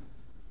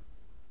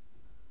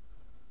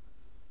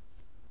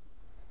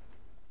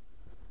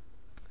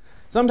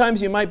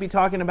 Sometimes you might be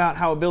talking about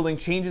how a building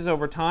changes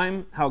over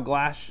time, how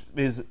glass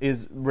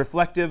is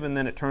reflective and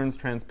then it turns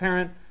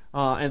transparent,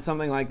 and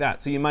something like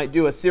that. So you might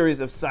do a series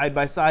of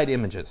side-by-side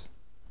images.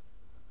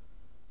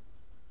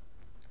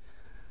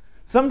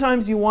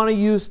 Sometimes you want to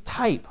use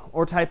type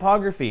or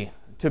typography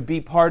to be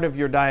part of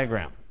your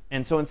diagram.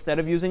 And so instead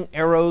of using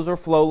arrows or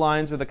flow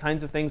lines or the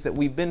kinds of things that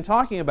we've been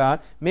talking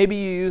about, maybe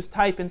you use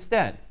type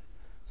instead.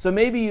 So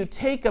maybe you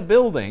take a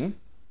building,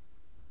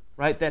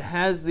 right, that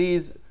has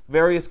these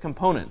various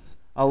components,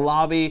 a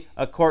lobby,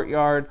 a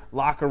courtyard,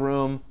 locker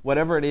room,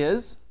 whatever it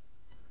is,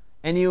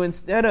 and you,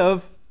 instead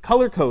of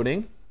color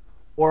coding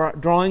or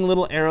drawing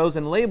little arrows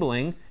and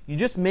labeling, you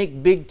just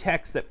make big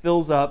text that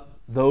fills up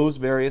those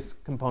various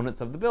components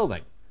of the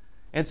building.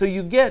 And so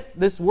you get,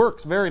 this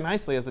works very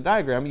nicely as a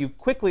diagram. You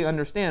quickly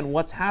understand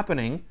what's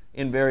happening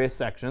in various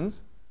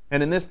sections.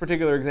 And in this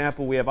particular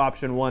example, we have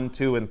option 1,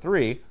 2, and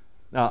 3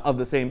 of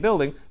the same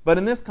building. But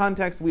in this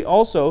context, we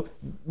also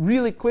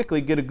really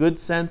quickly get a good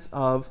sense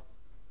of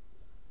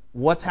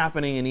what's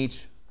happening in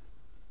each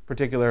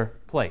particular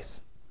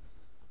place,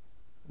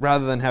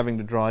 rather than having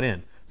to draw it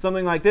in.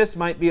 Something like this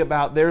might be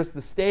about, there's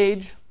the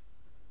stage,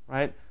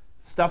 right?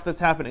 Stuff that's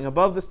happening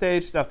above the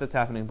stage, stuff that's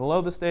happening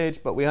below the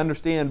stage, but we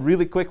understand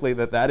really quickly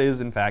that that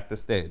is, in fact, the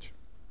stage.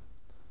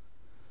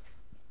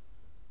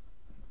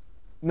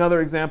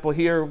 Another example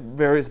here,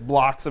 various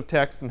blocks of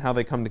text and how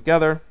they come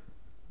together.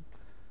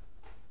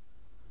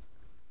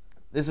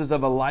 This is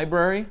of a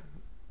library,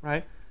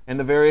 right? And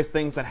the various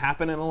things that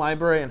happen in a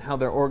library and how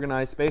they're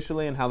organized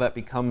spatially and how that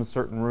becomes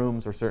certain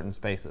rooms or certain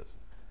spaces.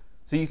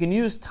 So you can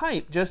use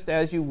type just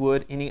as you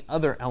would any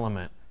other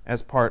element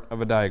as part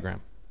of a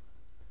diagram.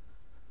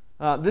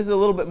 This is a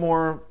little bit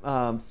more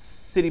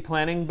city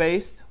planning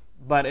based,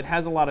 but it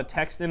has a lot of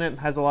text in it. It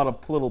has a lot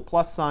of little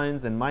plus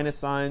signs and minus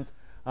signs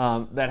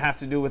that have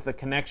to do with the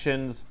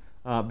connections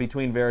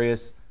between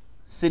various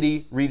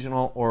city,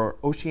 regional, or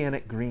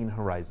oceanic green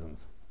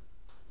horizons.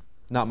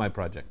 Not my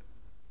project.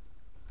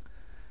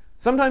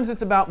 Sometimes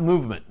it's about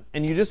movement,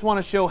 and you just want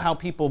to show how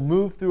people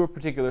move through a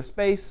particular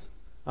space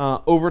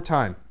over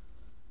time.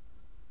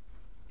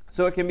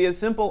 So it can be as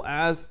simple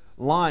as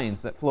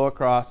lines that flow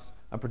across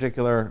a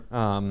particular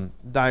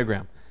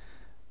diagram.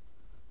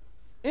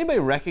 Anybody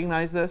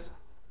recognize this?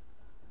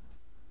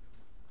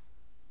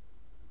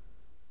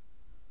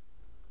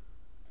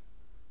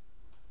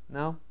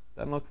 No?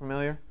 Doesn't look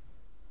familiar?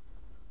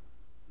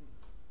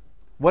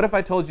 What if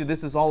I told you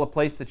this is all a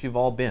place that you've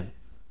all been?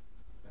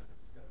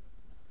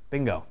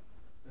 Bingo.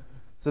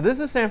 So this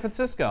is San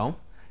Francisco,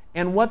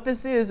 and what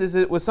this is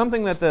it was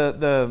something that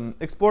the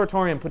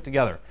Exploratorium put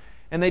together.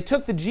 And they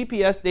took the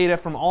GPS data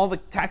from all the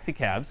taxi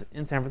cabs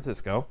in San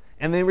Francisco,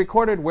 and they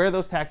recorded where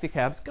those taxi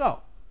cabs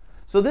go.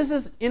 So this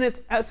is, in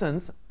its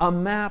essence, a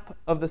map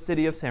of the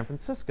city of San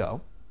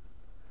Francisco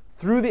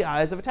through the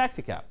eyes of a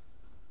taxi cab.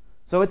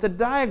 So it's a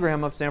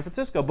diagram of San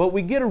Francisco, but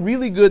we get a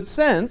really good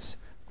sense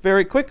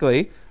very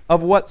quickly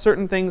of what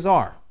certain things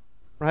are,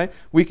 right?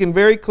 We can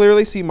very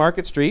clearly see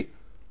Market Street.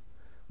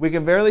 We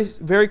can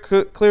very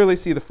clearly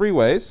see the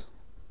freeways,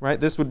 right?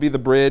 This would be the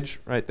bridge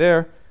right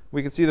there.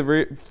 We can see the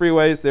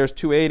freeways. There's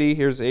 280.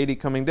 Here's 80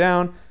 coming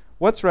down.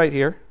 What's right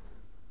here?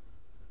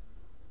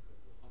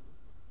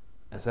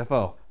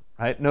 SFO,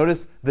 right?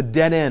 Notice the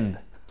dead end,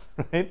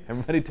 right?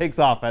 Everybody takes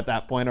off at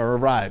that point or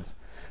arrives.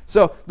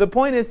 So the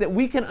point is that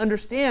we can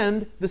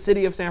understand the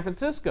city of San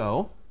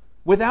Francisco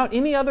without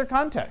any other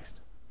context.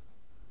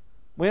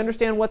 We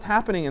understand what's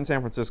happening in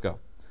San Francisco.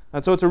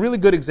 And so it's a really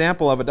good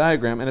example of a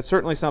diagram, and it's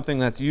certainly something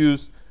that's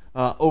used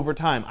over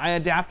time. I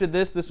adapted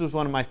this. This was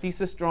one of my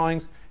thesis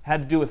drawings.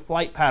 Had to do with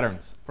flight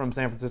patterns from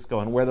San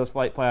Francisco and where those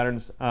flight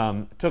patterns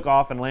took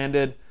off and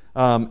landed.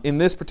 In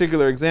this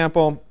particular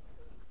example,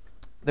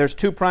 there's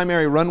 2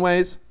 primary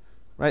runways,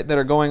 right, that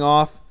are going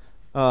off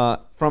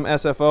from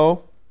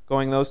SFO,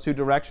 going those 2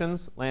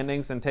 directions,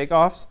 landings and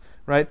takeoffs,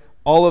 right?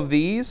 All of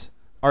these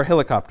are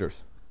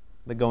helicopters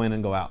that go in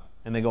and go out,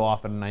 and they go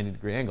off at a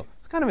 90-degree angle.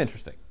 It's kind of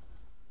interesting,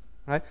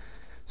 right?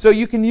 So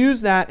you can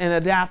use that and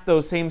adapt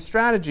those same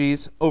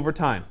strategies over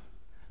time.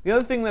 The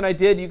other thing that I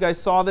did, you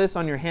guys saw this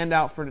on your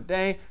handout for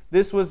today.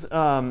 This was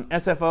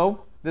SFO.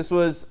 This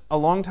was a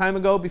long time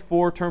ago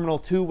before Terminal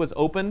 2 was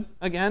open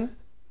again.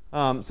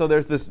 So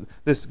there's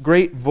this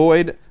great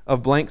void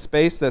of blank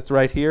space that's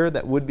right here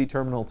that would be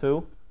Terminal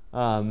 2.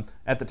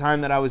 At the time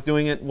that I was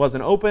doing it,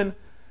 wasn't open.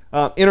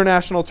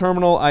 International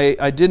Terminal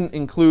I didn't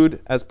include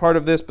as part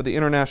of this, but the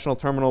International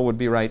Terminal would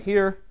be right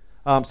here.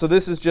 So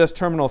this is just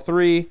Terminal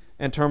 3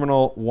 and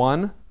Terminal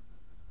 1.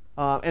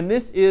 And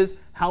this is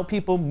how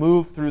people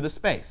move through the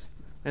space.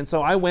 And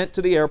so I went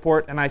to the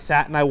airport and I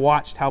sat and I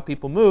watched how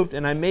people moved,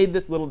 and I made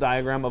this little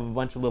diagram of a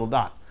bunch of little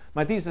dots.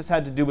 My thesis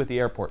had to do with the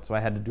airport, so I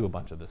had to do a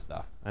bunch of this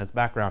stuff as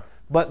background.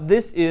 But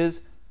this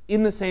is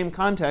in the same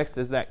context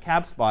as that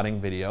cab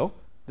spotting video.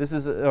 This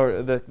is,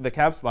 or the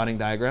cab spotting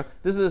diagram.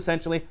 This is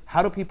essentially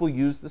how do people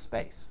use the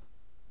space?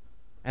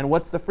 And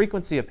what's the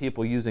frequency of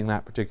people using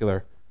that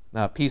particular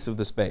piece of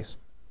the space?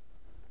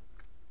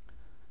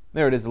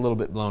 There it is, a little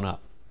bit blown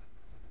up.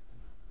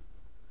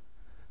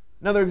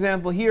 Another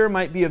example here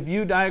might be a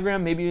view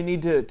diagram. Maybe you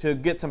need to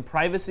get some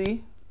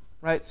privacy,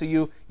 right? So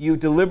you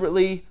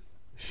deliberately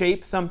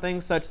shape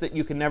something such that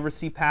you can never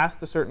see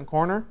past a certain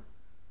corner,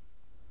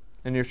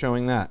 and you're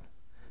showing that.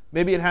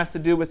 Maybe it has to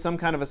do with some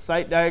kind of a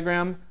site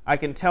diagram. I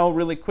can tell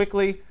really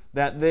quickly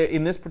that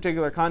in this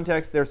particular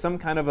context, there's some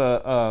kind of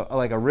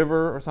like a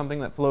river or something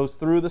that flows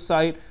through the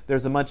site.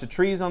 There's a bunch of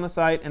trees on the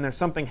site, and there's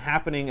something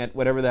happening at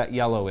whatever that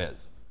yellow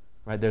is,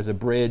 right? There's a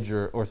bridge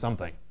or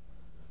something.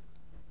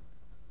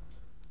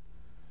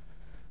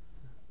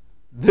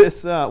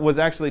 This was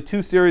actually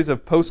 2 series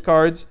of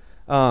postcards.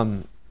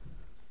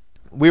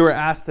 We were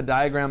asked to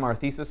diagram our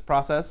thesis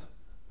process.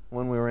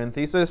 when we were in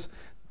thesis.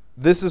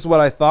 This is what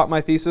I thought my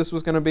thesis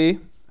was going to be.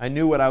 I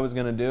knew what I was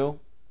going to do.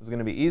 It was going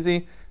to be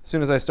easy. As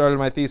soon as I started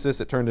my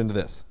thesis, it turned into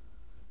this.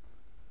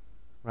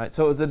 Right?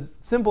 So it was a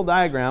simple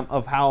diagram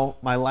of how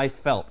my life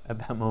felt at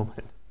that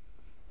moment.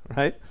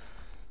 Right?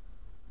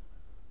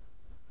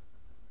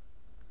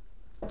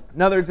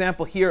 Another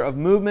example here of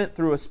movement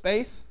through a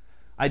space,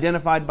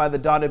 identified by the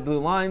dotted blue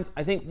lines.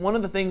 I think one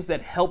of the things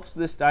that helps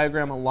this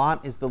diagram a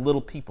lot is the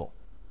little people.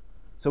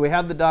 So we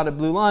have the dotted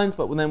blue lines,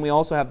 but then we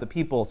also have the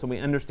people, so we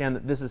understand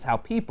that this is how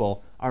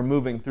people are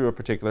moving through a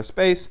particular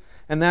space.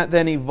 And that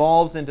then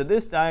evolves into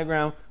this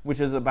diagram, which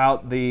is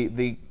about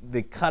the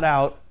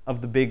cutout of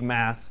the big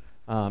mass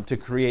to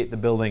create the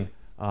building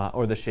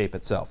or the shape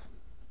itself.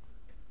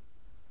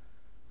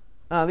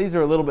 These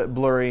are a little bit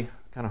blurry,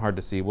 kind of hard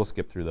to see. We'll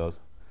skip through those.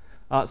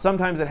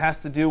 Sometimes it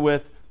has to do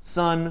with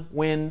sun,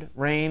 wind,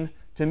 rain.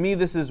 To me,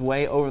 this is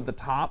way over the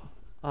top.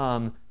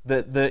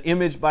 The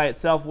image by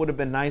itself would have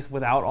been nice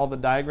without all the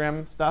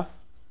diagram stuff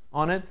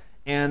on it.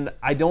 And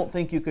I don't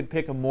think you could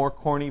pick a more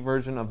corny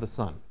version of the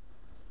sun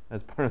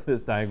as part of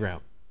this diagram.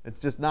 It's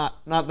just not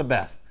the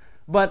best.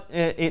 But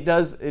it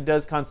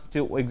does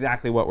constitute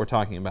exactly what we're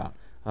talking about.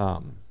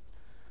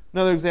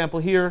 Another example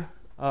here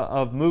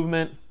of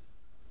movement.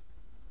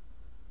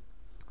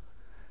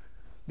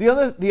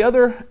 The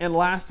other and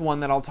last one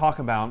that I'll talk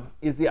about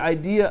is the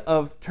idea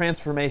of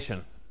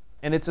transformation.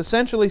 And it's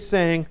essentially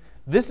saying,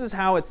 this is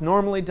how it's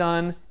normally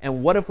done,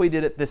 and what if we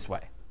did it this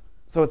way?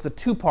 So it's a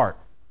two-part,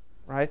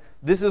 right?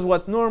 This is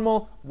what's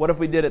normal. What if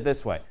we did it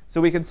this way?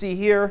 So we can see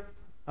here,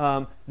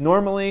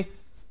 normally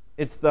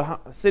it's the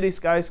city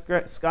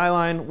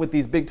skyline with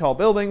these big tall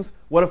buildings.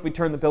 What if we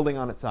turn the building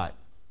on its side?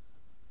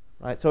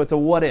 Right? So it's a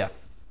what if.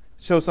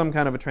 Show some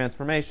kind of a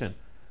transformation.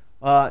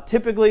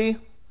 Typically,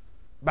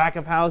 back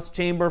of house,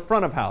 chamber,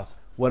 front of house.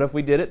 What if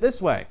we did it this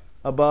way?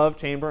 Above,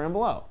 chamber, and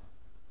below.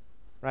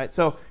 Right?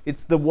 So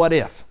it's the what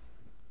if.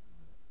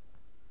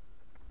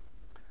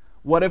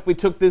 What if we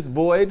took this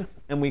void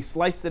and we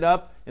sliced it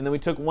up and then we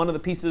took one of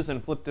the pieces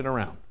and flipped it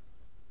around?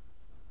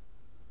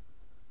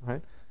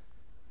 Right?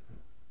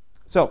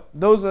 So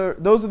those are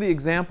the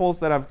examples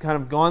that I've kind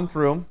of gone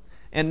through.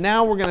 And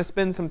now we're going to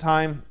spend some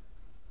time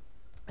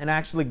and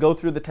actually go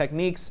through the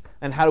techniques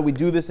and how do we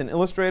do this in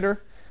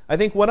Illustrator. I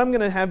think what I'm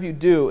going to have you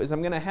do is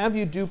I'm going to have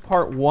you do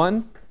part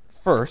one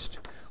first,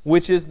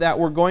 which is that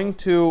we're going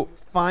to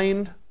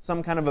find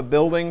some kind of a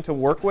building to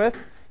work with.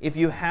 If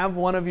you have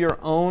one of your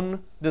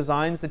own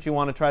designs that you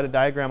want to try to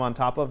diagram on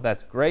top of,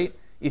 that's great.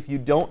 If you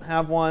don't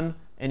have one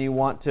and you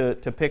want to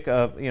pick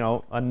a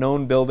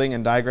known building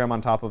and diagram on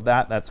top of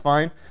that, that's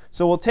fine.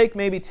 So we'll take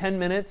maybe 10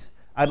 minutes.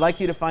 I'd like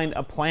you to find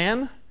a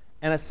plan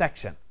and a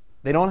section.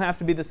 They don't have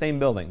to be the same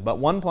building, but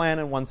one plan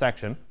and one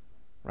section,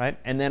 right?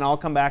 And then I'll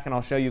come back and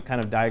I'll show you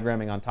kind of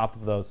diagramming on top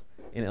of those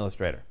in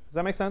Illustrator. Does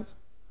that make sense?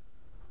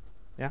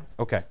 Yeah?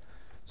 OK.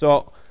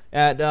 So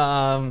at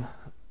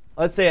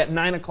let's say at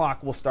 9 o'clock,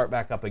 we'll start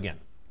back up again.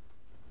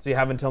 So you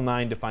have until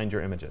 9 to find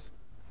your images.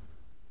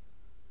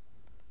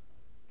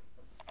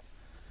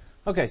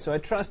 OK, so I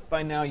trust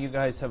by now you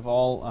guys have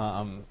all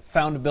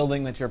found a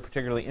building that you're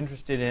particularly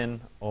interested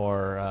in,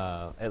 or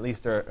at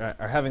least are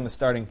having the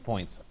starting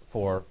points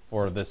for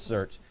this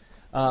search.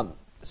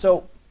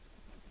 So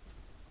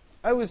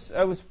I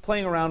was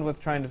playing around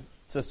with trying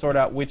to sort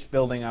out which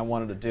building I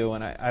wanted to do.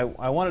 And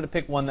I wanted to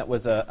pick one that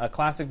was a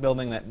classic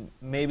building that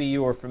maybe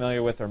you were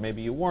familiar with or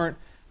maybe you weren't.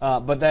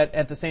 But that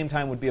at the same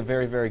time would be a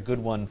very, very good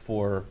one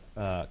for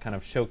kind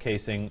of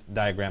showcasing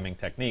diagramming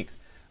techniques.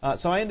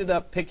 So I ended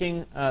up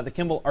picking the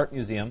Kimball Art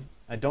Museum.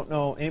 I don't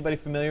know, anybody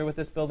familiar with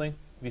this building?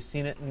 Have you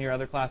seen it in your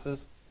other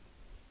classes?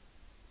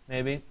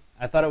 Maybe?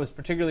 I thought it was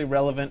particularly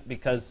relevant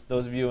because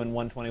those of you in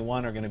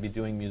 121 are going to be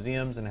doing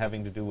museums and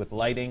having to do with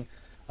lighting.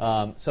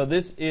 So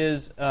this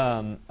is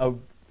a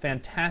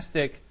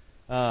fantastic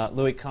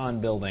Louis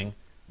Kahn building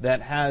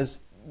that has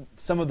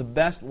some of the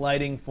best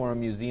lighting for a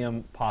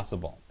museum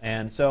possible.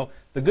 And so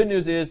the good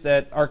news is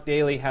that Arc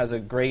Daily has a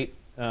great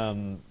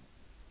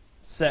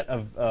set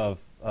of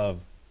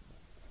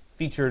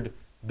featured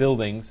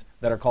buildings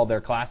that are called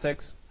their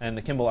classics, and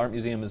the Kimball Art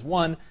Museum is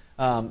one.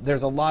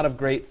 There's a lot of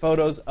great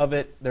photos of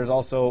it. There's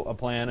also a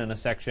plan and a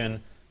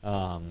section,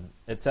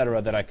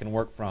 etc., that I can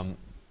work from.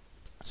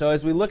 So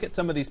as we look at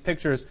some of these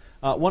pictures,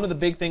 one of the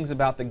big things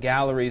about the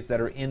galleries that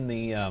are in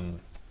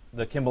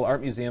the Kimball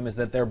Art Museum is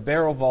that they're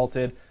barrel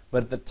vaulted,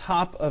 but at the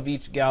top of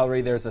each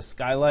gallery there's a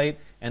skylight,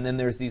 and then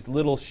there's these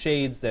little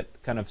shades that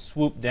kind of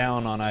swoop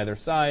down on either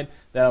side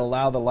that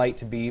allow the light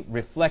to be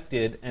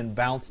reflected and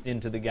bounced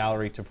into the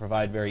gallery to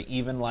provide very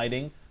even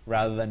lighting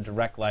rather than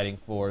direct lighting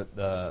for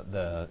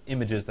the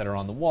images that are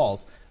on the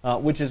walls,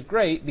 which is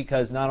great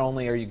because not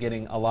only are you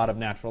getting a lot of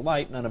natural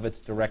light, none of it's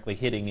directly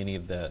hitting any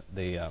of the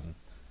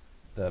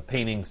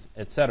paintings,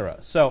 etc.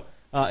 So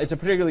it's a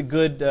particularly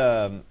good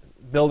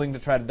building to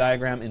try to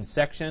diagram in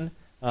section.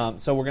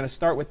 So we're going to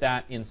start with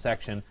that in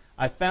section.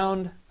 I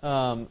found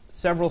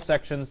several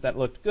sections that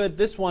looked good.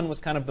 This one was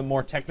kind of the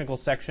more technical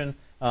section,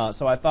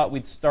 so I thought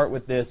we'd start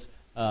with this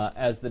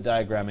as the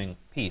diagramming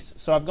piece.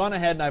 So I've gone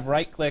ahead and I've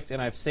right-clicked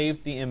and I've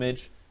saved the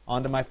image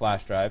onto my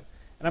flash drive.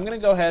 And I'm going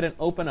to go ahead and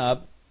open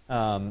up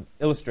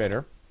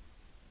Illustrator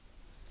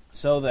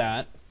so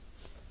that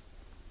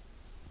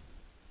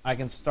I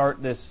can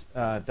start this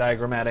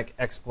diagrammatic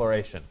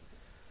exploration.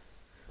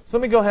 So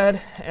let me go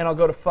ahead and I'll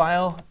go to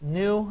File,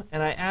 New,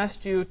 and I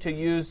asked you to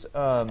use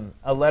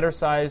a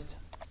letter-sized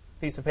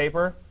piece of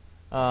paper.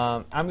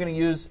 I'm going to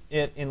use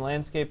it in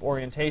landscape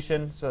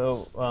orientation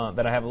so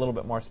that I have a little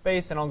bit more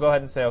space, and I'll go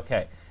ahead and say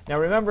OK. Now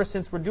remember,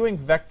 since we're doing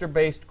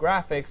vector-based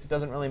graphics, it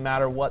doesn't really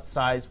matter what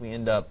size we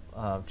end up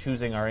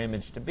choosing our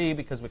image to be,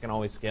 because we can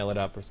always scale it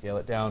up or scale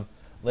it down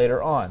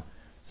later on.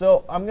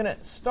 So I'm going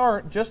to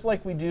start just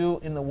like we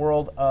do in the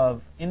world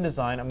of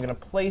InDesign. I'm going to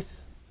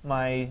place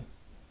my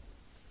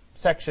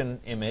section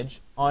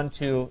image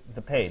onto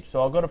the page. So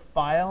I'll go to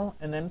File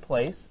and then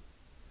Place,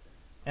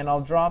 and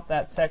I'll drop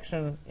that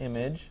section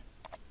image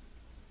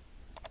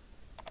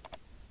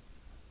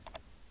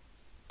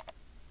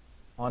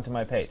onto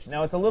my page.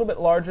 Now it's a little bit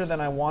larger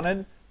than I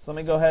wanted, so let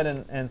me go ahead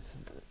and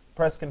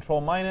press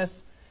Control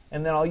minus,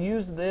 and then I'll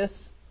use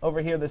this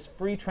over here, this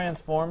free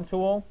transform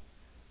tool,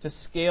 to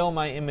scale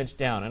my image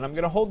down. And I'm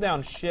going to hold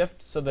down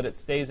Shift so that it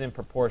stays in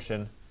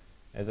proportion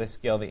as I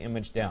scale the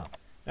image down.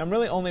 Now I'm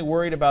really only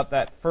worried about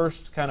that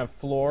first kind of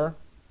floor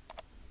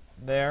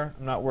there.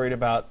 I'm not worried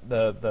about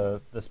the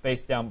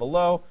space down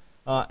below.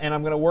 And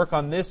I'm going to work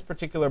on this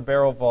particular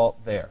barrel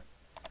vault there.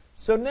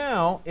 So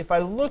now, if I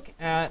look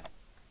at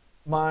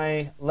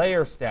my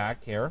layer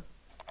stack here,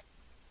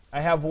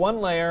 I have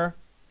one layer,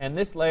 and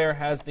this layer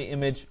has the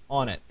image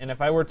on it. And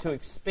if I were to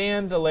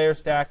expand the layer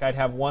stack, I'd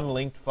have one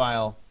linked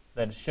file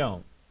that is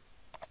shown.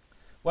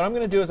 What I'm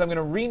going to do is I'm going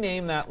to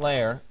rename that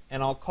layer,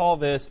 and I'll call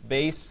this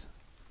base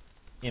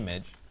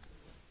image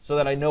so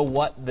that I know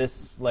what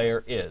this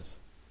layer is.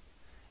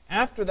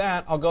 After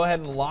that, I'll go ahead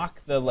and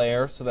lock the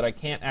layer so that I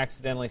can't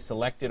accidentally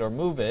select it or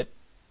move it.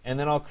 And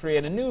then I'll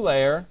create a new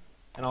layer,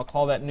 and I'll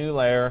call that new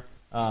layer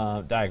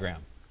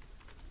diagram,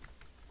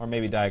 or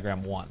maybe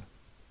diagram 1.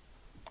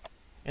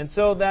 And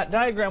so that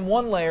diagram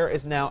 1 layer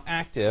is now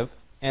active,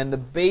 and the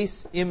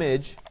base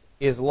image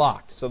is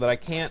locked so that I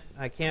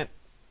can't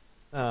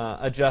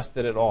adjust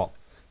it at all.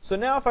 So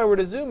now if I were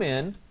to zoom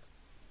in,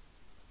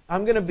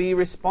 I'm going to be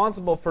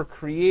responsible for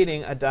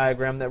creating a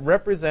diagram that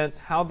represents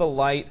how the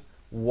light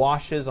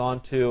washes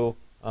onto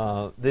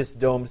this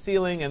domed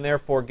ceiling and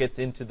therefore gets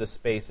into the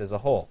space as a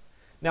whole.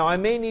 Now I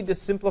may need to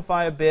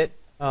simplify a bit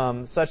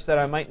such that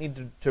I might need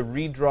to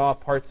redraw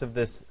parts of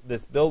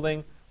this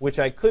building, which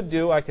I could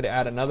do. I could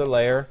add another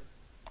layer,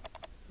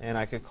 and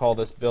I could call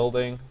this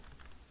building.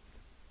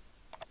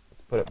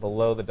 Let's put it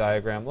below the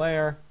diagram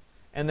layer.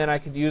 And then I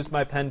could use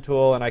my pen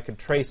tool, and I could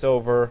trace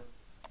over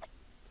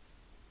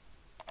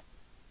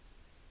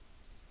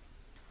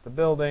the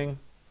building.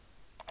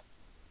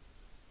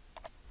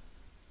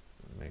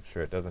 Make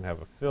sure it doesn't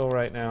have a fill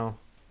right now.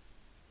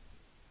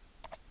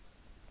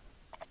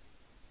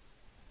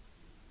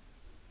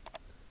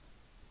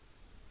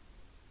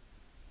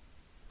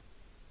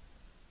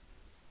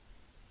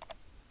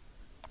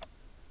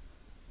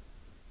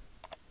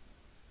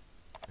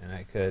 And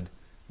I could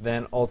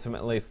then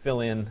ultimately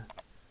fill in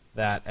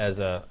that as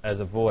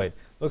a void.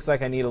 Looks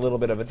like I need a little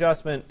bit of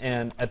adjustment,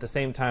 and at the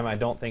same time, I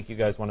don't think you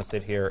guys want to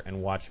sit here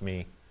and watch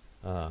me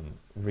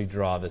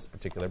redraw this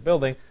particular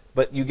building,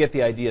 but you get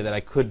the idea that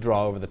I could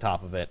draw over the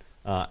top of it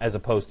as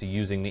opposed to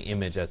using the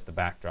image as the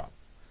backdrop.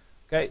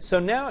 Okay, so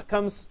now it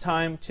comes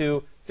time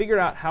to figure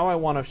out how I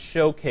want to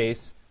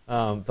showcase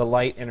the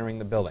light entering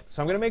the building.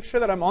 So I'm going to make sure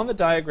that I'm on the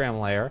diagram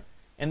layer,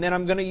 and then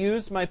I'm going to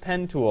use my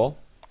pen tool.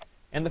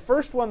 And the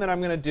first one that I'm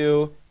going to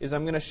do is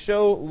I'm going to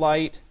show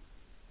light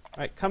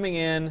coming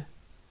in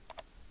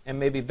and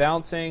maybe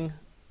bouncing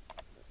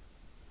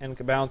and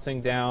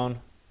bouncing down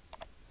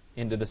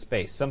into the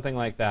space, something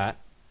like that.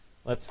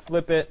 Let's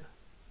flip it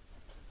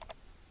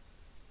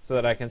so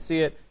that I can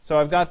see it. So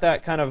I've got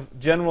that kind of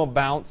general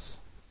bounce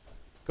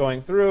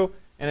going through,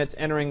 and it's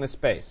entering the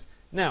space.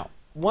 Now,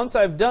 once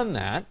I've done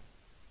that,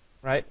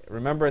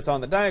 remember it's on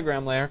the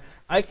diagram layer,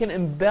 I can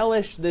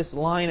embellish this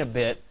line a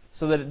bit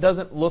so that it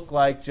doesn't look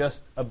like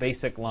just a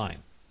basic line.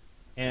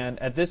 And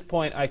at this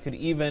point, I could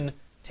even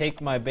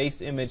take my base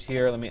image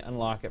here. Let me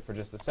unlock it for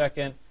just a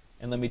second,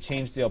 and let me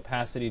change the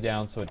opacity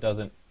down so it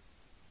doesn't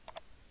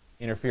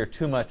interfere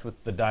too much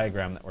with the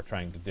diagram that we're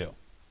trying to do.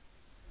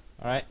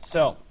 All right,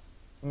 so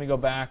let me go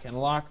back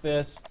and lock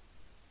this,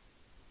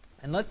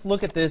 and let's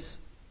look at this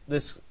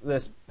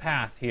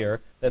path here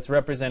that's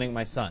representing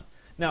my sun.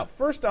 Now,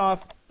 first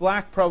off,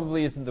 black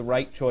probably isn't the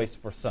right choice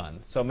for sun,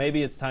 so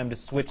maybe it's time to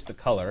switch the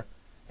color,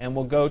 and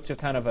we'll go to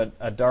kind of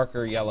a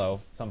darker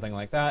yellow, something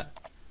like that,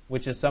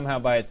 which is somehow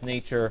by its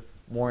nature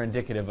more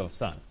indicative of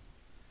sun.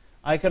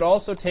 I could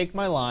also take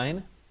my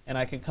line, and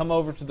I could come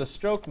over to the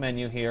stroke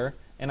menu here,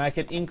 and I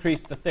could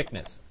increase the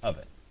thickness of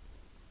it,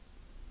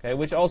 okay,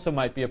 which also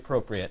might be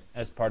appropriate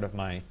as part of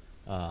my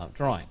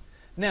drawing.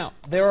 Now,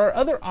 there are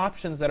other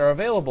options that are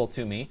available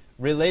to me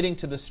relating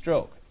to the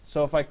stroke.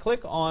 So if I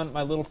click on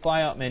my little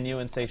flyout menu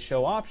and say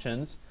Show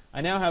Options,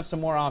 I now have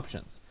some more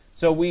options.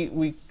 So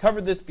we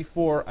covered this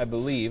before, I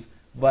believe,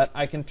 but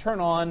I can turn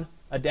on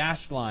a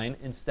dashed line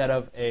instead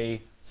of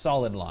a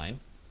solid line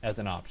as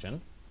an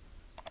option.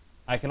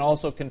 I can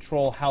also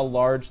control how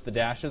large the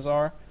dashes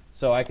are.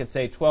 So I could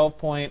say 12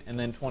 point and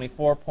then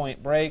 24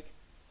 point break,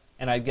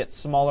 and I'd get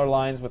smaller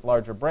lines with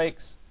larger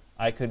breaks.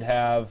 I could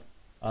have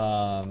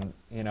a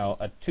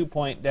 2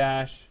 point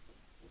dash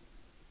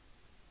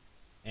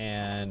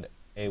and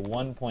a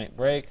 1 point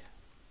break,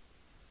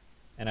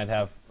 and I'd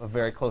have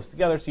very close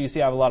together. So you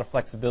see I have a lot of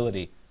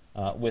flexibility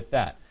with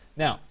that.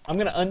 Now, I'm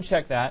going to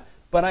uncheck that,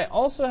 but I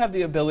also have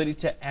the ability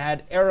to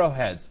add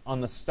arrowheads on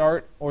the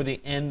start or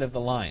the end of the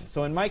line.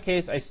 So in my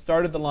case, I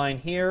started the line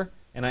here,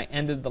 and I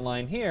ended the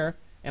line here,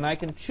 and I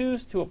can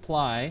choose to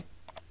apply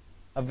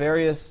a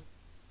various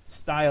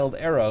styled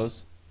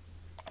arrows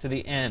to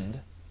the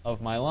end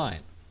of my line.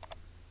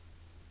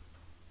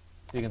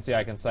 So you can see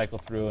I can cycle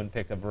through and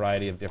pick a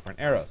variety of different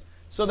arrows.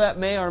 So that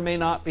may or may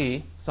not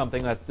be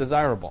something that's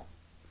desirable.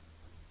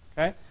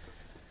 Okay?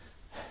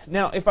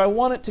 Now, if I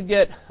want it to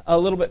get a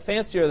little bit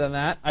fancier than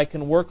that, I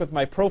can work with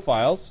my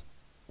profiles,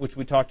 which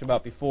we talked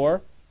about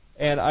before,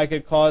 and I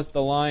could cause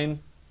the line,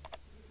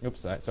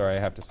 oops, sorry, I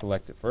have to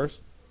select it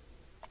first.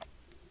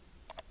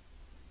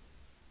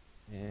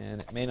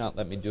 And it may not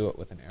let me do it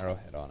with an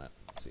arrowhead on it.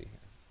 Let's see here.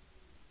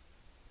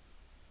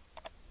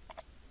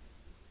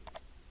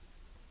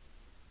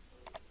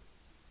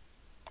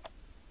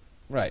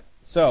 Right.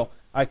 So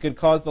I could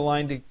cause the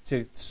line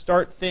to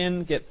start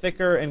thin, get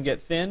thicker, and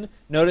get thin.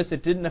 Notice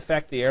it didn't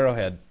affect the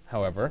arrowhead,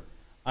 however.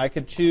 I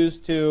could choose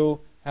to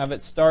have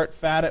it start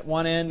fat at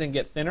one end and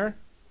get thinner.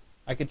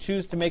 I could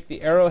choose to make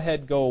the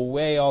arrowhead go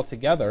away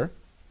altogether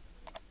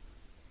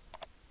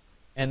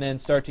and then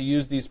start to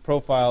use these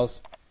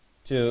profiles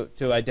to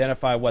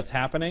identify what's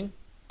happening,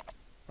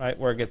 right,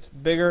 where it gets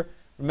bigger.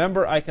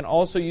 Remember, I can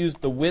also use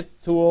the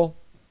width tool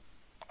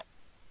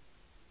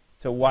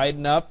to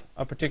widen up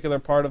a particular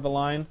part of the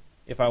line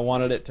if I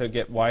wanted it to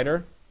get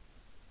wider,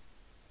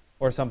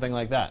 or something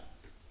like that,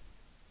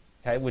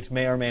 okay, which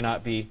may or may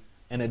not be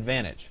an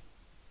advantage.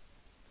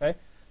 Okay?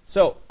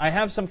 So I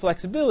have some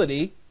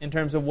flexibility in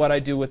terms of what I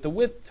do with the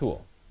width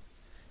tool.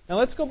 Now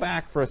let's go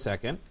back for a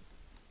second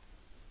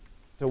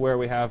to where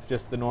we have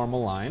just the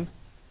normal line,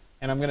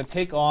 and I'm going to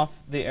take off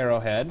the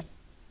arrowhead.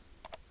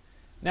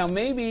 Now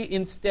maybe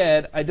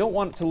instead I don't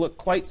want it to look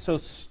quite so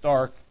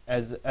stark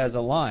as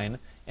a line,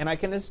 and I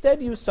can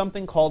instead use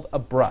something called a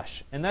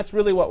brush. And that's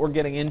really what we're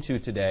getting into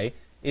today,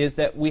 is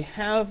that we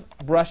have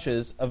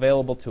brushes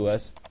available to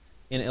us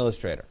in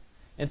Illustrator.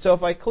 And so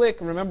if I click,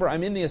 remember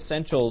I'm in the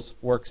Essentials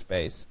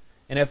workspace,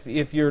 and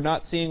if you're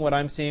not seeing what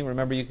I'm seeing,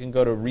 remember you can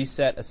go to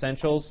Reset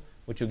Essentials,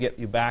 which will get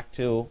you back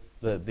to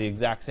the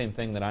exact same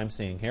thing that I'm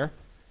seeing here.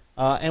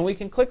 And we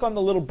can click on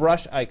the little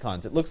brush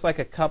icons. It looks like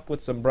a cup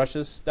with some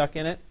brushes stuck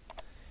in it.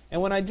 And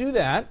when I do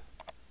that,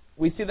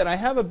 we see that I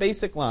have a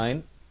basic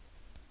line.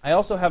 I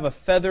also have a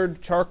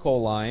feathered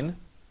charcoal line.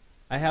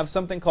 I have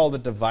something called a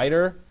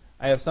divider.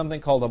 I have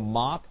something called a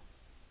mop.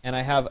 And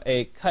I have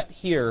a cut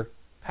here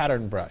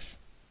pattern brush.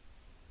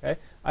 Okay?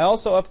 I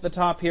also up at the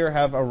top here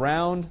have a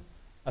round,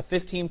 a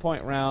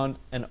 15-point round,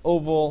 an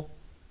oval,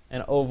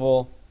 and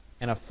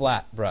a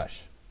flat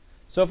brush.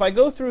 So if I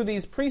go through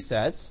these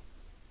presets,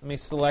 let me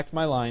select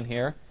my line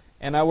here,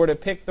 and I were to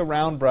pick the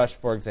round brush,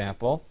 for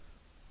example,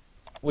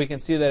 we can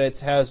see that it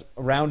has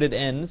rounded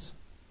ends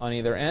on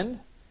either end.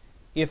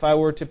 If I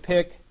were to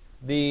pick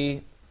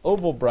the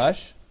oval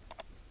brush,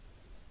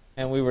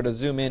 and we were to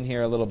zoom in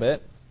here a little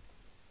bit,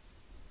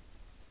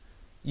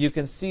 you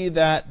can see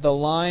that the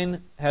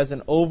line has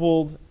an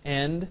ovaled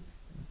end.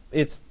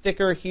 It's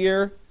thicker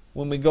here.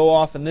 When we go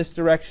off in this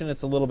direction,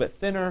 it's a little bit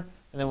thinner.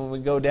 And then when we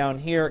go down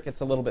here, it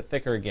gets a little bit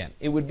thicker again.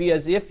 It would be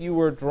as if you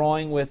were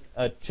drawing with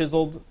a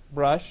chiseled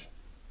brush,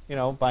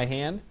 by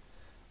hand.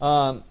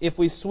 If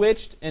we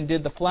switched and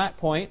did the flat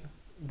point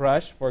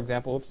brush, for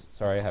example, oops,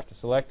 sorry, I have to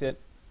select it.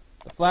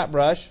 The flat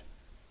brush,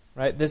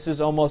 right? This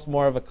is almost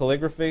more of a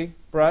calligraphy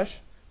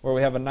brush, where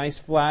we have a nice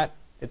flat.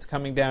 It's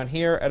coming down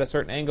here at a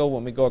certain angle.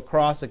 When we go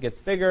across, it gets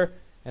bigger,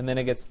 and then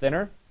it gets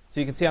thinner. So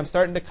you can see I'm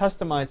starting to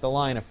customize the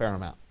line a fair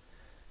amount.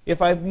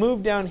 If I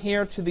move down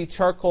here to the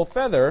charcoal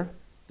feather,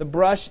 the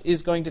brush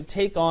is going to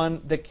take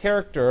on the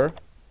character,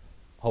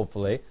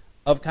 hopefully,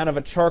 of kind of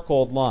a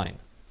charcoaled line.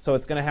 So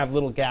it's going to have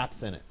little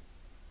gaps in it,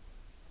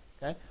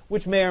 okay?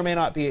 Which may or may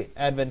not be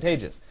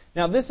advantageous.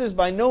 Now this is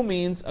by no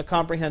means a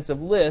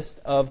comprehensive list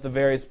of the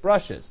various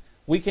brushes.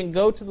 We can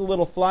go to the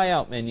little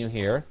flyout menu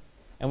here,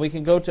 and we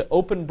can go to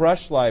Open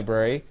Brush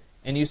Library,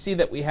 and you see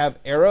that we have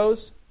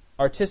arrows,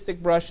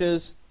 artistic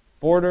brushes,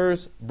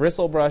 borders,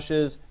 bristle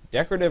brushes,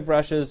 decorative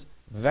brushes,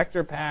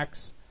 vector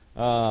packs,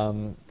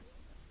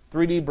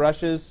 3D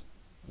brushes,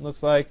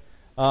 looks like.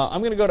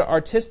 I'm going to go to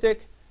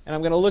artistic, and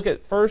I'm going to look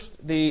at first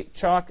the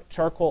chalk,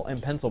 charcoal,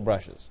 and pencil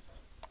brushes.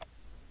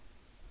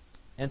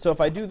 And so if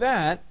I do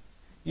that,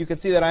 you can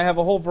see that I have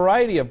a whole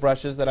variety of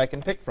brushes that I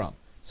can pick from.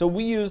 So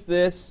we use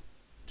this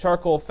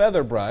charcoal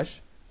feather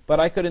brush, but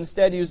I could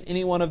instead use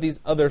any one of these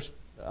other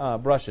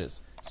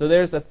brushes. So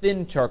there's a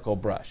thin charcoal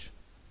brush,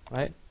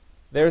 right?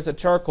 There's a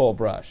charcoal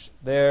brush.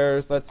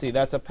 There's, let's see,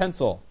 that's a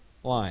pencil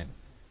line.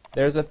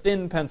 There's a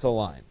thin pencil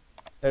line.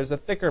 there's a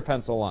thicker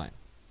pencil line.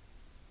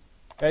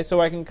 Okay,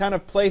 so I can kind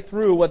of play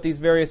through what these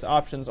various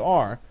options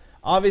are.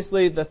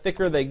 Obviously, the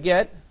thicker they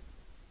get,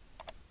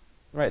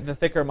 right, the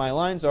thicker my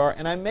lines are,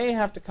 and I may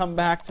have to come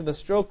back to the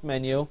stroke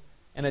menu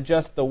and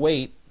adjust the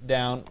weight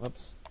down,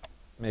 whoops,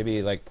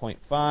 maybe like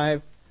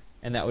 0.5,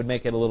 and that would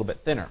make it a little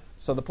bit thinner.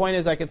 So the point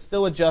is I could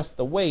still adjust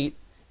the weight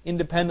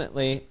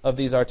independently of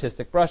these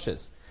artistic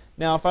brushes.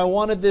 Now, if I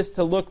wanted this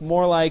to look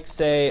more like,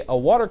 say, a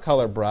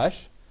watercolor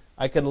brush,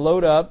 I could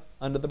load up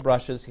under the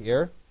brushes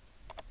here.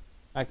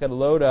 I could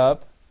load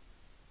up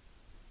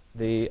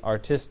the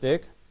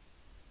artistic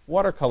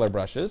watercolor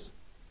brushes,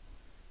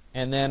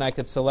 and then I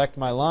could select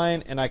my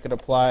line and I could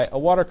apply a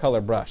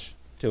watercolor brush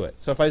to it.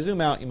 So if I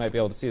zoom out, you might be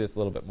able to see this a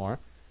little bit more.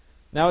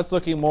 Now it's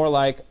looking more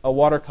like a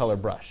watercolor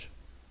brush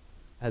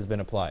has been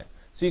applied.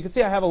 So you can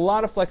see I have a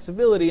lot of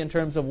flexibility in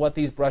terms of what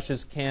these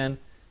brushes can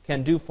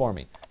do for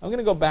me. I'm going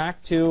to go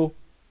back to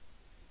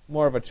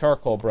more of a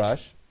charcoal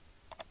brush,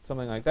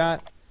 something like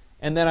that.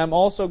 And then I'm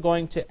also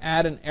going to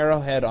add an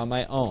arrowhead on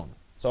my own.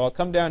 So I'll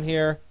come down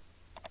here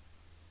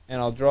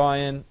and I'll draw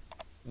in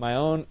my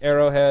own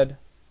arrowhead,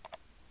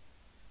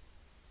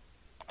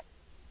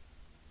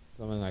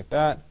 something like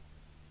that.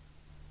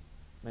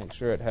 Make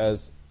sure it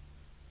has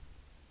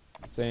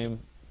the same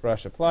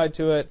brush applied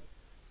to it.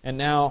 And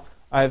now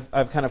I've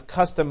kind of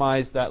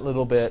customized that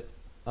little bit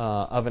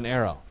of an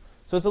arrow.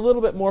 So it's a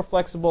little bit more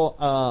flexible,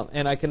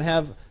 and I can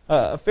have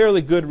a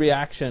fairly good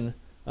reaction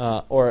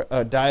or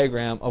a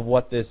diagram of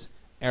what this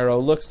arrow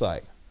looks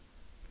like.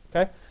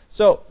 Okay?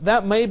 So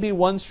that may be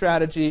one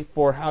strategy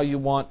for how you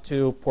want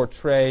to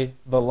portray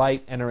the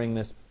light entering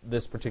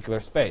this particular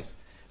space.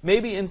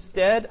 Maybe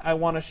instead I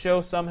want to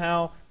show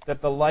somehow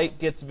that the light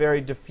gets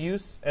very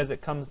diffuse as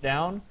it comes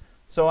down,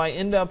 so I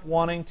end up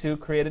wanting to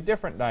create a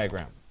different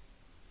diagram.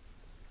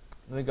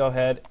 Let me go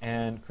ahead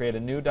and create a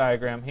new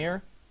diagram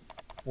here.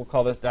 We'll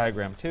call this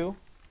diagram 2.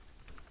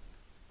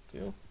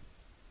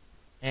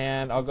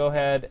 And I'll go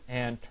ahead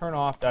and turn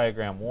off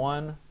diagram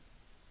 1.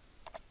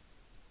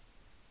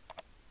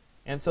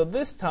 And so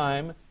this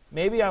time,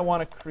 maybe I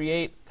want to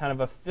create kind of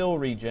a fill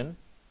region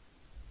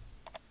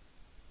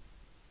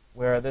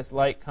where this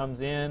light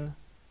comes in.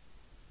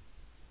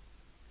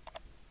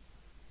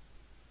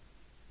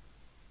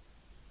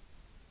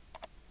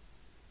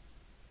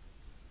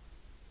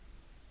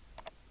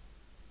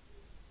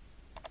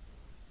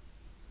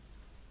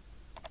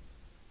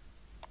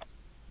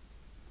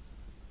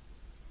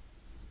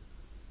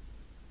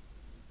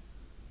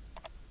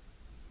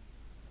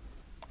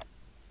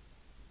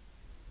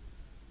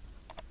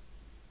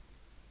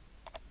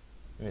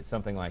 Maybe it's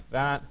something like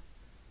that.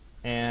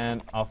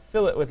 And I'll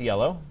fill it with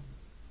yellow.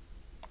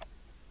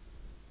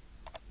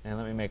 And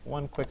let me make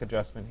one quick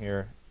adjustment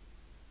here.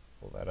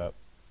 Pull that up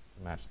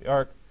to match the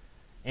arc.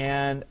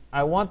 And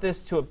I want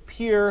this to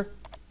appear,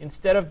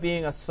 instead of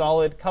being a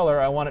solid color,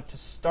 I want it to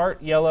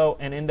start yellow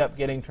and end up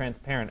getting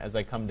transparent as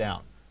I come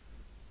down.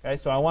 Okay,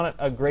 so I want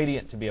a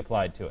gradient to be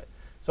applied to it.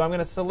 So I'm going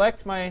to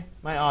select my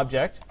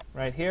object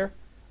right here.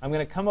 I'm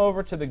going to come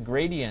over to the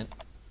gradient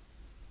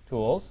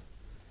tools.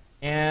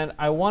 And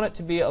I want it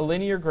to be a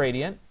linear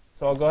gradient.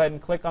 So I'll go ahead and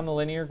click on the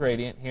linear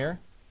gradient here.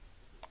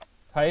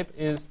 Type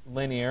is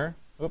linear.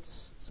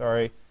 Oops,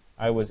 sorry.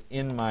 I was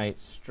in my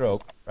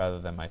stroke rather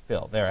than my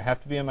fill. There, I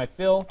have to be in my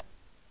fill.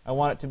 I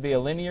want it to be a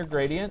linear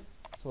gradient.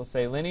 So we'll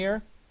say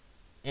linear.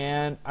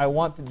 And I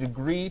want the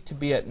degree to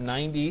be at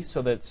 90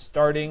 so that it's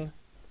starting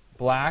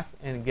black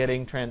and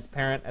getting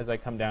transparent as I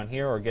come down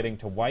here, or getting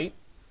to white.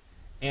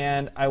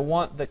 And I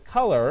want the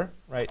color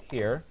right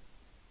here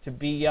to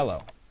be yellow.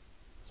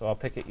 So I'll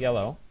pick it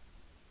yellow.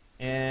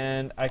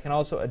 And I can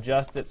also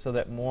adjust it so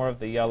that more of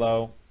the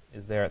yellow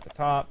is there at the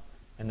top,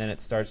 and then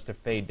it starts to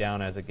fade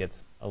down as it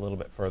gets a little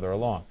bit further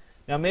along.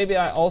 Now maybe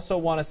I also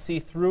want to see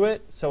through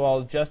it, so I'll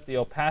adjust the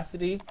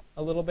opacity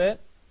a little bit.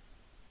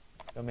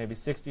 So maybe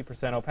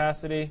 60%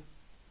 opacity,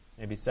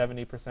 maybe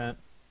 70%.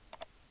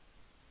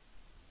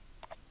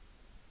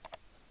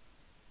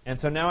 And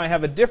so now I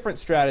have a different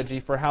strategy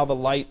for how the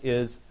light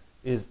is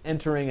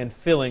entering and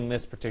filling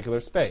this particular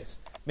space.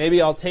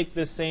 Maybe I'll take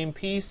this same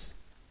piece,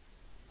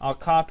 I'll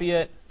copy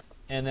it,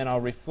 and then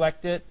I'll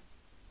reflect it.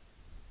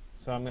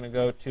 So I'm going to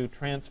go to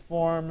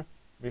Transform,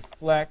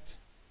 Reflect,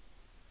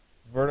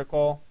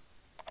 Vertical.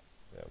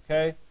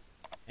 Okay.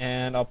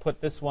 And I'll put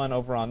this one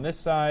over on this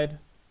side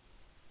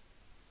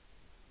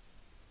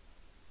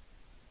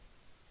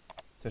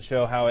to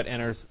show how it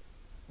enters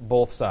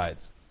both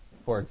sides,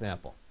 for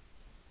example.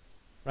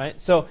 Right?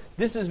 So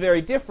this is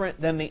very different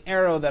than the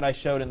arrow that I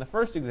showed in the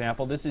first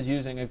example. This is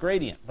using a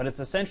gradient, but it's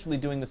essentially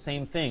doing the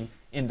same thing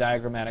in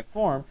diagrammatic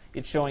form.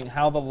 It's showing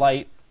how the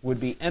light would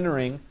be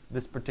entering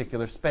this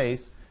particular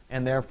space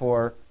and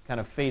therefore kind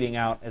of fading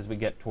out as we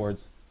get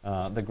towards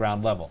the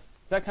ground level.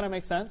 Does that kind of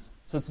make sense?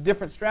 So it's a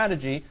different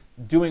strategy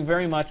doing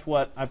very much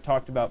what I've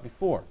talked about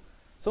before.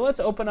 So let's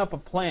open up a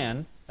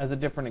plan as a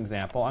different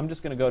example. I'm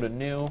just going to go to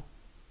New,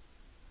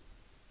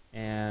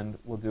 and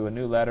we'll do a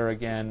new letter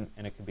again,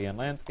 and it can be in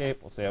landscape.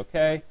 We'll say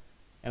OK.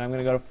 And I'm going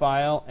to go to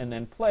File and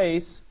then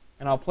Place,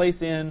 and I'll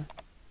place in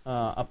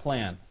a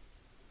plan.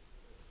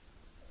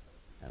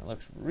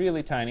 looks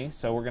really tiny,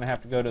 so we're going to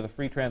have to go to the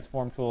free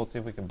transform tool, see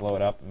if we can blow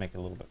it up and make it a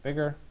little bit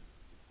bigger.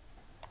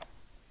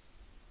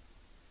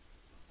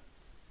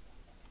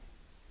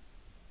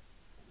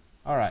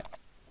 All right,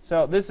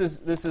 so this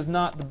is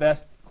not the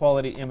best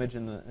quality image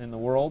in the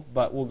world,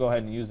 but we'll go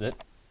ahead and use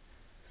it.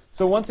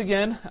 So once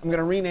again, I'm going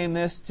to rename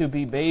this to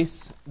be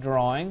base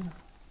drawing,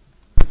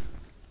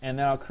 and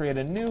then I'll create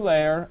a new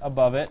layer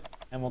above it,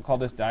 and we'll call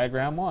this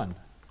diagram 1.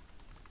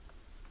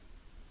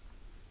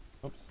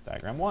 Oops,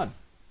 diagram 1.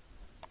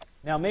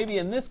 Now maybe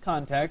in this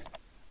context,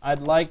 I'd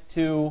like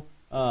to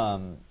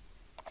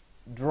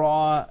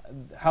draw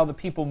how the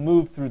people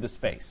move through the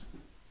space,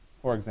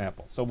 for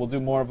example. So we'll do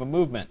more of a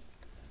movement.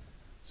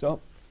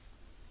 So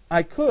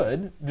I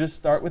could just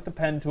start with the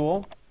pen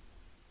tool,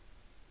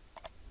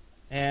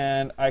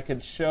 and I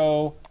could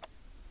show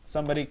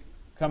somebody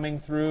coming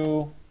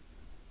through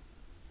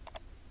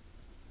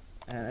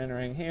and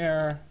entering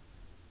here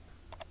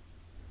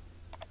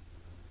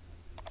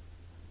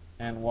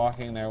and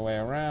walking their way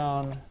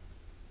around.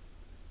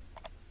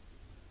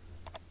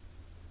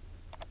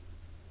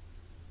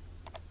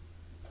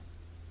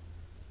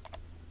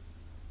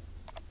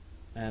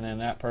 And then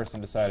that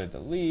person decided to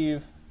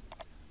leave,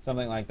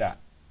 something like that.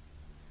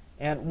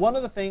 And one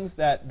of the things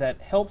that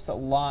helps a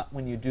lot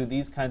when you do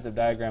these kinds of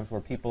diagrams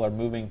where people are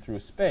moving through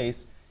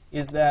space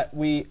is that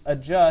we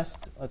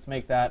adjust, let's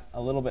make that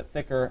a little bit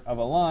thicker of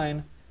a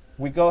line.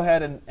 We go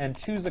ahead and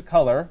choose a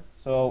color.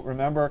 So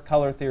remember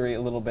color theory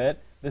a little bit.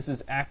 This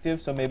is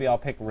active, so maybe I'll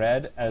pick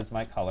red as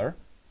my color,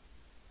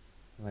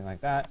 something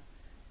like that.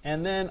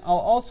 And then I'll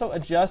also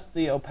adjust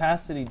the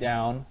opacity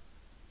down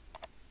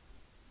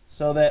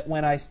so that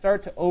when I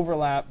start to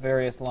overlap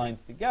various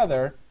lines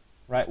together,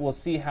 right, we'll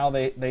see how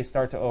they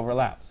start to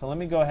overlap. So let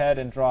me go ahead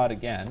and draw it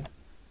again.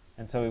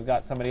 And so we've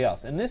got somebody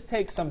else. And this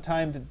takes some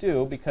time to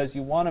do because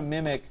you want to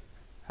mimic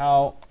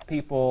how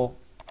people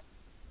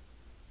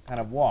kind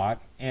of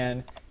walk.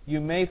 And you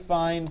may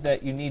find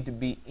that you need to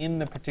be in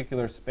the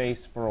particular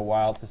space for a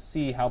while to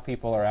see how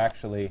people are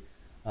actually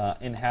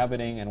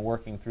inhabiting and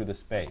working through the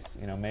space.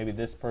 You know, maybe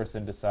this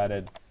person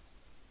decided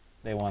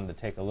they wanted to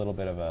take a little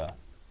bit of a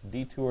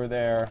detour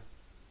there.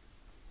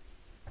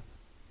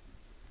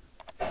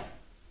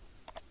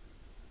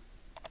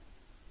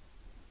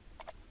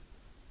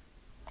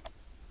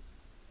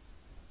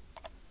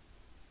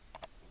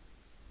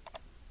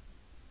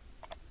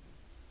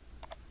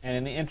 And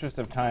in the interest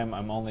of time,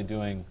 I'm only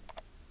doing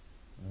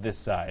this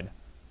side,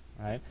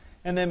 right?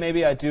 And then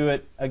maybe I do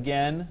it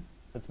again.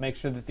 Let's make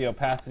sure that the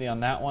opacity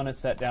on that one is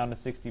set down to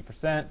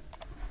 60%.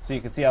 So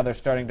you can see how they're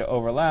starting to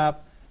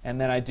overlap. And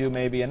then I do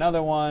maybe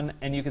another one.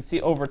 And you can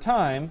see over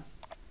time,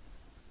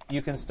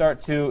 you can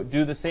start to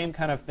do the same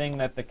kind of thing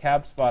that the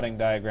cab spotting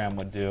diagram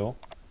would do,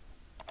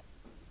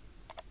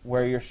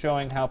 where you're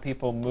showing how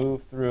people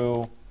move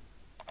through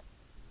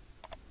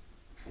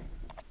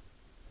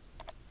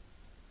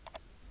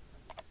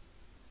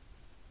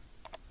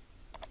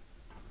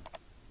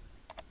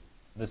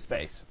the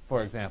space,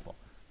 for example.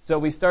 So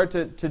we start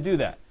to do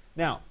that.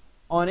 Now,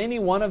 on any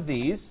one of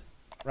these,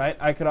 right,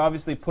 I could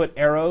obviously put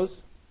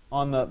arrows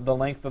on the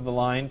length of the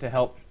line to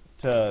help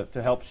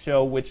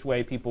show which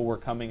way people were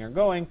coming or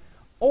going,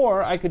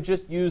 or I could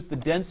just use the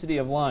density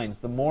of lines.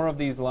 The more of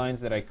these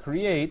lines that I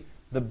create,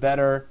 the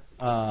better,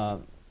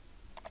 the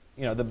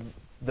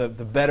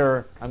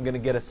better I'm going to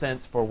get a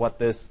sense for what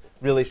this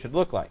really should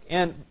look like.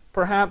 And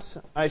perhaps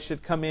I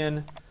should come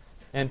in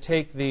and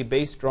take the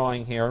base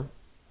drawing here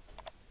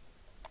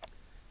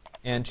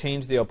and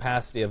change the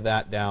opacity of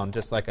that down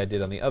just like I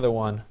did on the other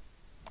one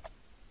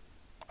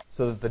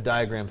so that the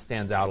diagram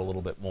stands out a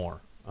little bit more.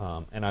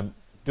 And I'm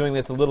doing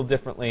this a little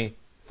differently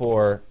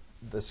for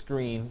the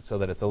screen so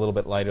that it's a little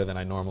bit lighter than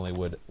I normally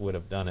would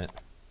have done it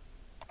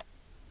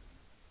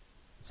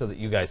so that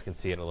you guys can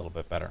see it a little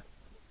bit better.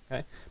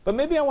 Okay? But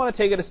maybe I want to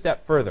take it a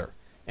step further.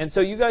 And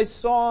so you guys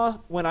saw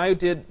when I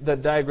did the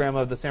diagram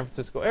of the San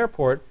Francisco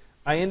airport,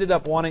 I ended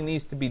up wanting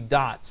these to be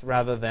dots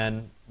rather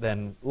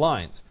than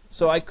lines.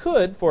 So I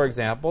could, for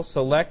example,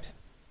 select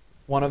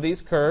one of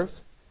these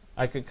curves.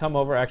 I could come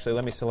over, actually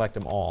let me select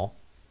them all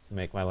to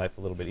make my life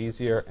a little bit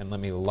easier, and let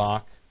me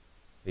lock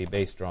the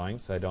base drawing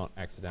so I don't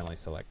accidentally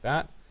select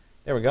that.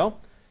 There we go.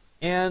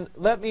 And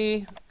let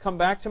me come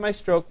back to my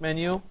stroke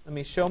menu. Let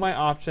me show my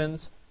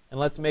options, and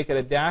let's make it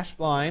a dashed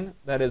line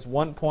that is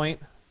 1 point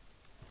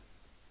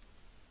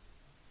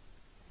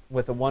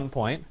with a 1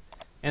 point.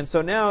 And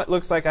so now it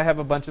looks like I have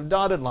a bunch of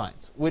dotted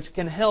lines, which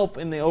can help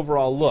in the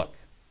overall look,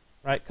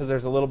 right? Because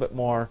there's a little bit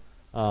more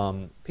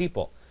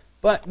people.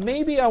 But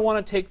maybe I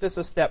want to take this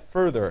a step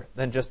further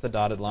than just the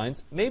dotted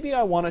lines. Maybe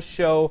I want to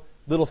show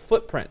little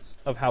footprints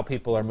of how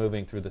people are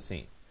moving through the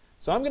scene.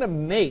 So I'm going to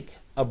make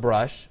a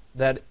brush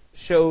that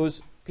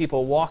shows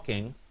people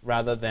walking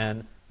rather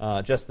than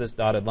just this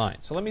dotted line.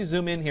 So let me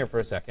zoom in here for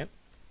a second.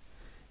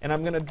 And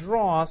I'm going to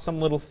draw some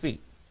little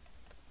feet.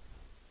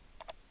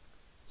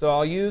 So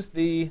I'll use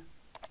the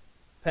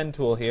pen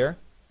tool here.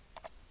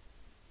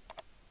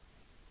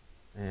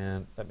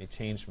 And let me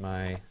change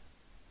my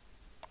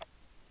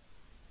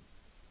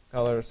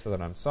color so that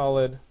I'm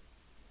solid.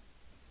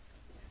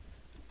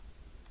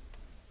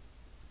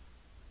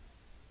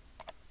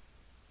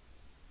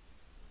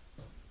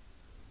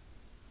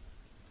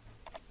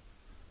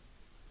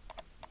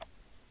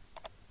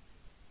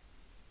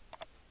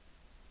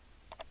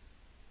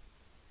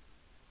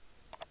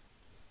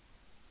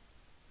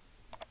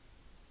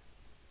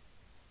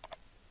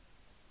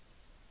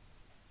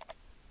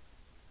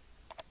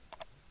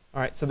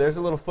 All right, so there's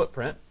a little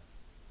footprint.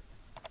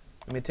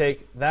 Let me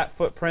take that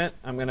footprint.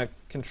 I'm going to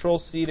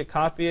Control-C to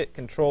copy it,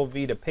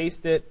 Control-V to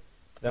paste it.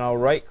 Then I'll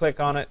right-click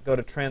on it, go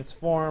to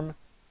Transform,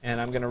 and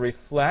I'm going to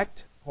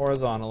reflect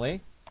horizontally.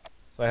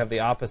 So I have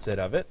the opposite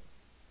of it.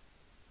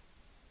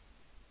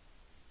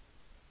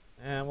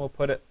 And we'll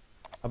put it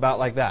about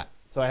like that.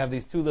 So I have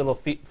these two little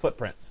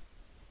footprints.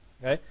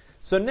 Okay?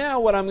 So now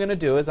what I'm going to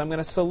do is I'm going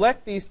to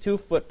select these two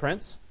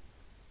footprints,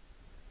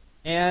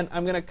 and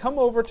I'm going to come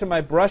over to my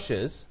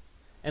brushes.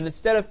 And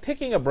instead of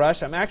picking a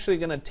brush, I'm actually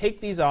going to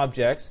take these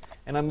objects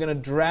and I'm going to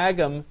drag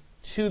them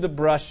to the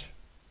brush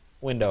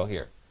window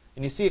here.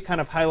 And you see it kind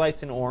of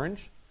highlights in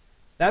orange.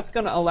 That's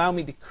going to allow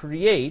me to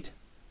create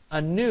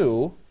a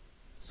new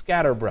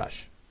scatter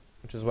brush,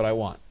 which is what I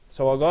want.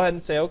 So I'll go ahead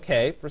and say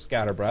OK for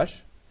scatter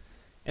brush.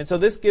 And so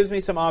this gives me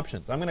some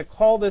options. I'm going to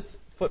call this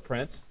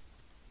footprints.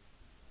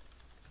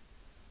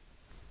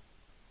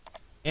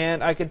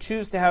 And I could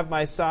choose to have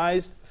my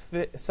size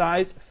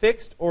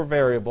fixed or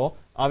variable.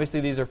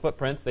 Obviously, these are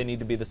footprints. They need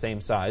to be the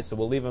same size, so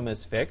we'll leave them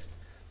as fixed.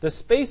 The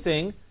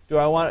spacing, do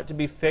I want it to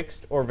be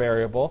fixed or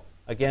variable?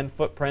 Again,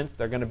 footprints,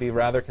 they're going to be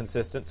rather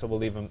consistent, so we'll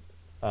leave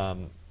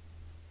them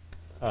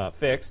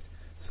fixed.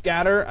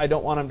 Scatter, I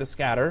don't want them to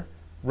scatter.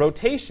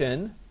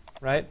 Rotation,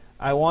 right?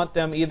 I want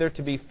them either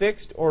to be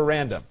fixed or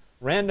random.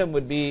 Random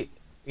would be,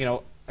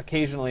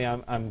 occasionally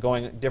I'm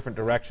going different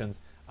directions.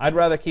 I'd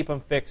rather keep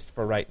them fixed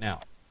for right now.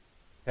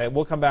 Okay,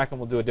 we'll come back and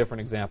we'll do a different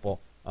example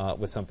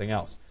with something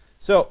else.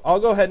 So I'll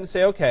go ahead and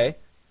say, OK,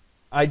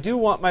 I do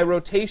want my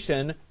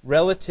rotation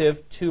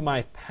relative to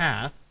my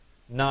path,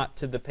 not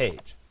to the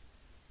page.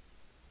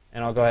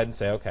 And I'll go ahead and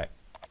say OK.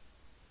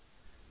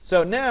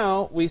 So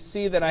now we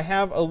see that I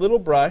have a little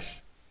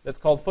brush that's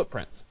called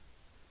footprints.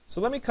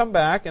 So let me come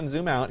back and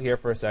zoom out here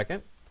for a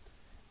second.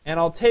 And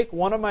I'll take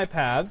one of my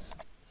paths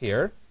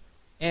here,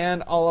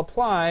 and I'll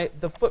apply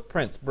the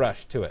footprints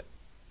brush to it.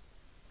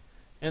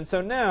 And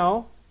so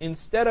now,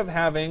 instead of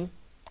having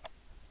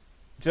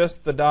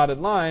just the dotted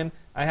line,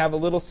 I have a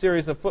little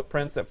series of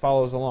footprints that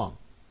follows along.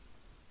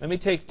 Let me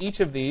take each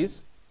of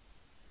these,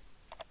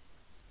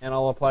 and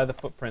I'll apply the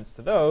footprints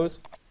to those.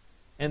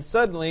 And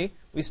suddenly,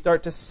 we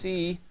start to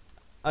see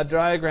a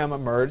diagram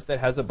emerge that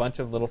has a bunch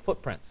of little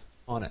footprints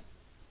on it.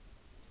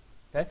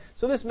 Okay?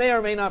 So this may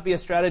or may not be a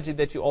strategy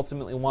that you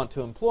ultimately want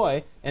to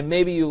employ. And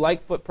maybe you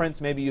like footprints,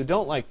 maybe you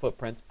don't like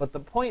footprints. But the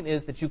point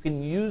is that you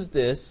can use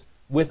this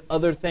with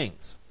other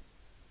things.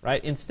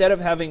 Right? Instead of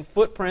having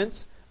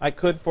footprints, I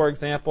could, for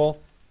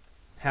example,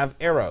 have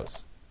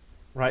arrows.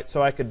 Right?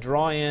 So I could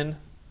draw in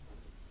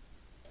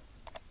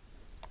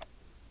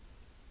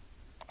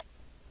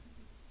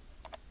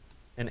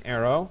an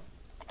arrow.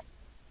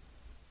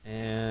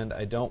 And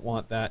I don't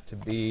want that to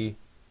be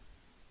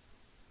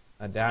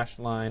a dashed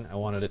line. I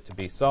wanted it to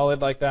be solid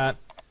like that.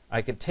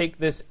 I could take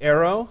this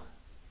arrow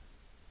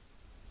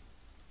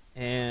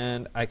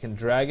and I can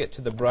drag it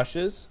to the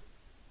brushes.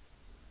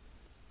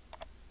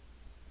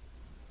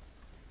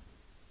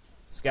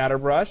 Scatter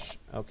brush,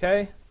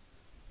 okay.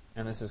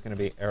 And this is going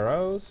to be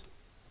arrows.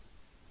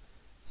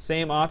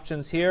 Same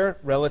options here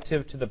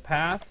relative to the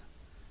path.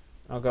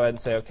 I'll go ahead and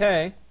say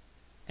okay.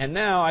 And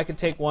now I can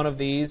take one of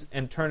these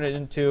and turn it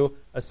into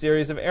a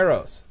series of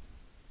arrows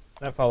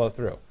that follow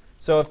through.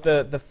 So if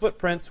the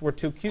footprints were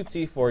too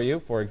cutesy for you,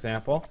 for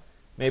example,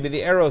 maybe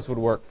the arrows would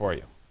work for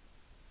you.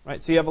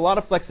 Right? So you have a lot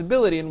of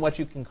flexibility in what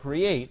you can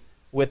create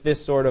with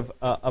this sort of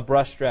a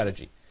brush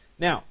strategy.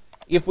 Now,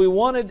 if we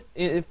wanted,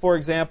 for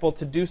example,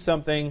 to do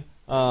something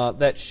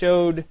that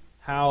showed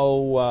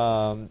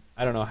how,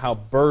 I don't know, how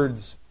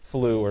birds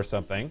flew or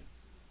something,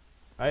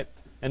 right?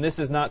 And this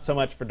is not so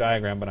much for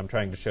diagram, but I'm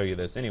trying to show you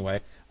this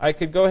anyway. I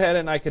could go ahead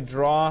and I could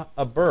draw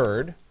a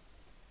bird.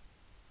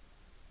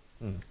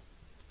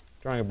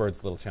 Drawing a bird's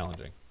a little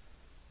challenging.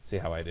 Let's see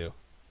how I do.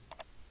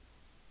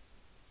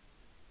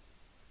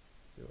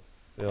 Let's do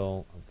a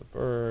fill of the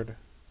bird.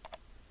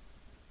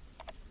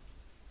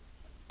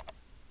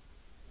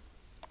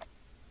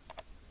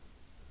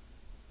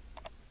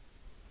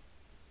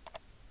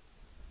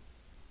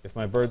 If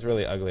my bird's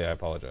really ugly, I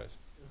apologize.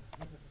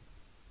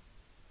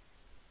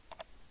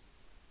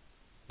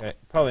 Okay,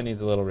 probably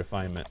needs a little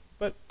refinement,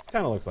 but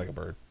kind of looks like a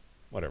bird.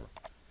 Whatever.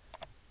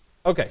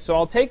 Okay, so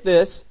I'll take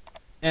this,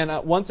 and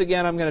once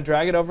again, I'm going to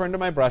drag it over into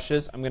my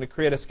brushes. I'm going to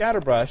create a scatter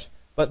brush,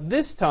 but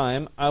this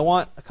time, I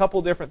want a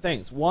couple different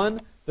things. One,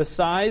 the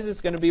size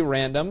is going to be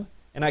random,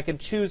 and I can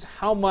choose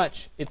how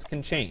much it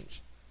can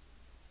change.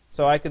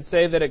 So I could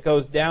say that it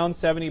goes down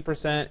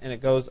 70% and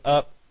it goes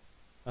up,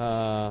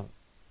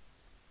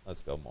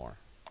 let's go more,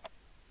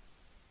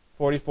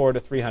 44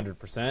 to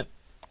 300%.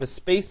 The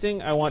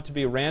spacing I want to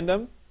be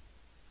random.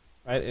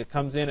 Right? It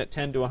comes in at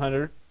 10 to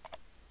 100.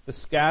 The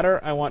scatter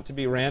I want to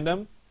be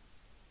random.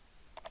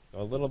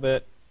 Go a little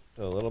bit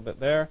to a little bit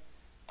there.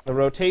 The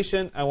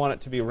rotation I want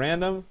it to be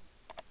random.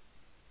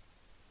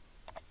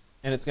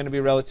 And it's going to be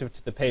relative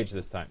to the page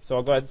this time. So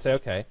I'll go ahead and say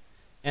OK.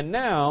 And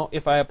now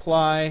if I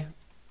apply, let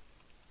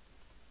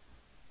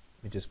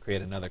me just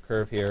create another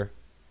curve here.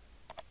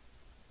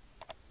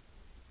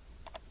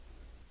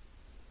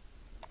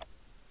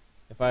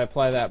 If I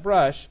apply that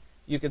brush,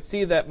 you can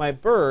see that my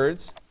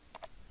birds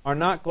are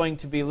not going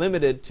to be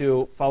limited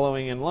to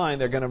following in line.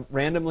 They're going to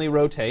randomly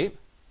rotate,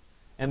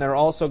 and they're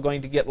also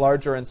going to get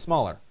larger and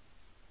smaller.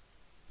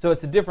 So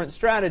it's a different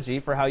strategy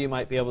for how you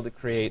might be able to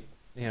create,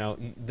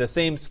 the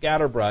same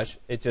scatter brush.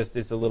 It just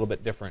is a little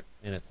bit different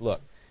in its look.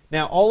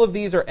 Now, all of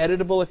these are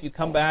editable. If you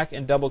come back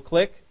and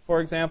double-click,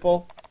 for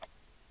example,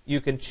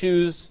 you can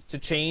choose to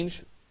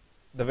change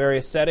the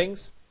various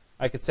settings.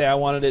 I could say I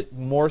wanted it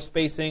more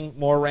spacing,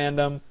 more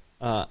random,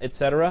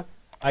 etc.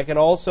 I could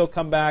also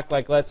come back,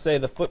 like let's say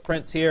the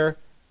footprints here.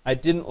 I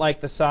didn't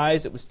like the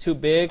size. It was too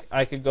big.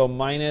 I could go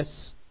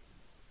minus,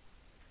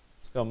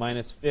 let's go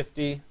minus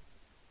 50.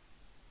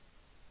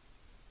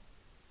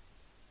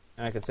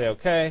 And I could say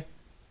OK.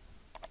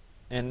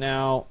 And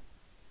now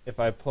if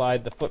I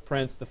applied the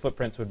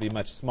footprints would be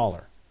much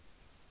smaller.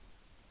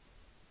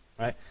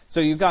 Right? So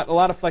you've got a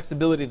lot of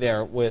flexibility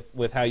there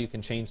with how you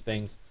can change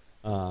things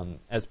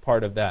as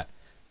part of that.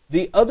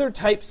 The other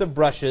types of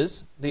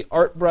brushes, the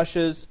art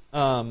brushes,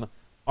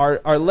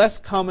 are less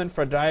common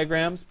for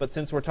diagrams, but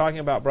since we're talking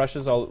about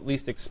brushes, I'll at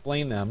least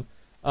explain them.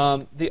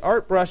 The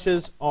art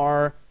brushes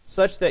are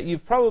such that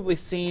you've probably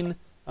seen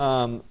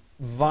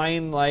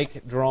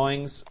vine-like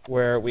drawings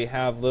where we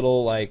have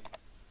little like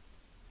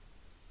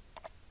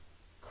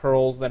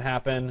curls that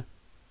happen,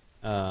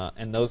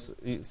 and those,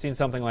 you've seen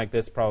something like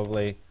this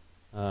probably.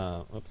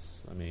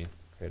 Oops, let me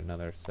create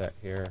another set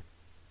here.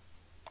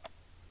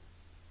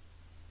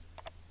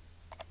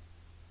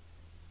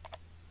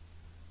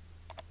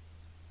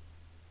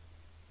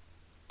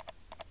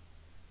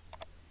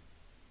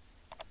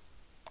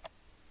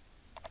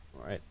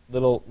 All right,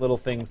 little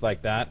things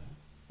like that,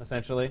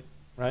 essentially,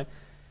 right?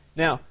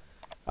 Now,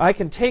 I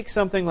can take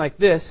something like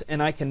this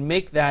and I can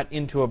make that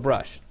into a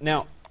brush.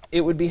 Now,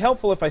 it would be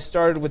helpful if I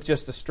started with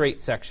just a straight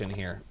section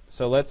here.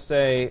 So let's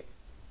say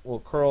we'll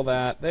curl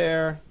that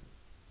there.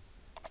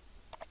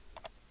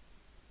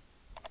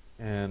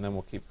 And then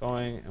we'll keep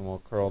going, and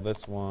we'll curl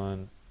this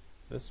one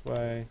this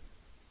way.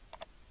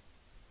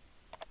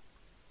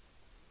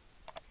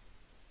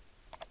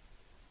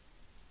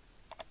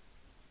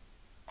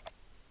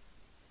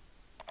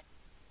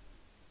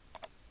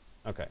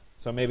 OK,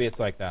 so maybe it's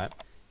like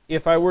that.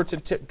 If I were to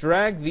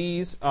drag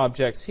these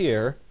objects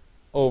here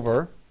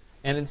over,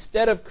 and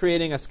instead of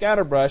creating a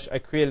scatter brush, I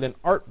created an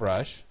art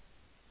brush,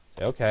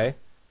 say OK.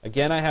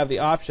 Again, I have the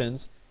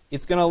options.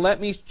 It's going to let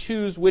me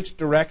choose which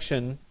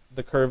direction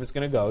the curve is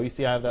going to go. You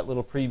see I have that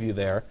little preview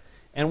there.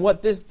 And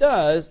what this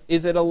does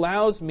is it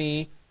allows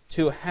me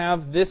to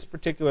have this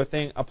particular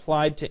thing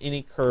applied to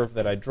any curve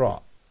that I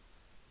draw.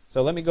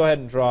 So let me go ahead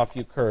and draw a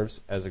few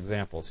curves as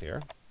examples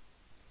here.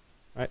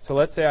 All right, so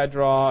let's say I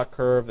draw a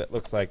curve that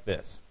looks like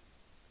this.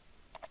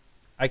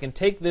 I can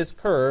take this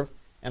curve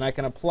and I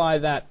can apply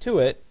that to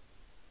it.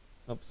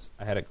 Oops,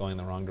 I had it going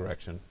the wrong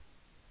direction.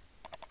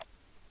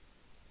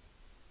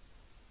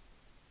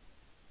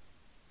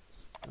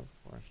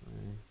 Unfortunately.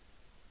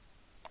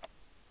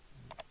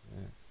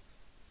 Next.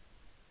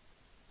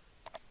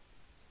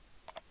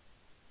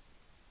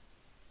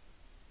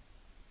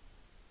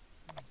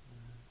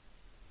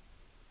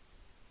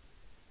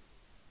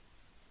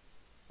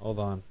 Hold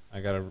on,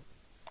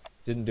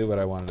 didn't do what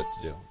I wanted it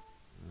to do.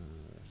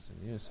 There's some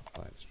use,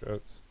 applied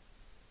strokes.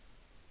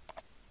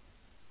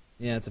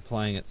 Yeah, it's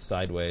applying it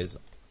sideways,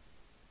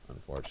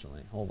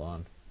 unfortunately. Hold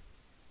on.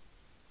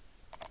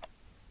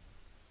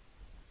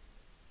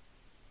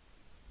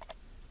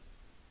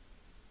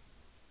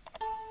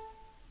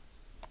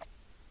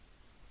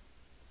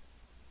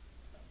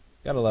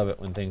 Gotta love it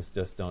when things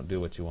just don't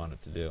do what you want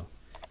it to do.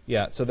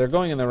 Yeah, so they're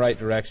going in the right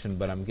direction,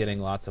 but I'm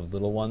getting lots of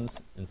little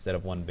ones instead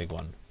of one big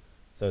one.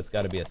 So it's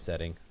got to be a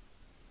setting.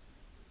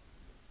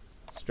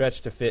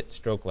 Stretch to fit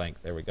stroke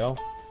length. There we go.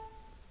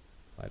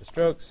 Apply to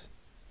strokes.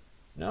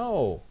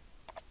 No.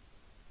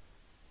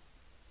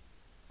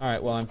 All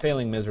right, well, I'm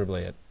failing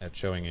miserably at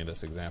showing you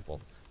this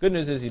example. Good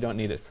news is you don't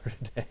need it for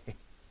today.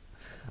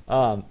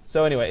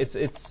 So anyway,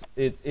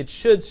 it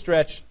should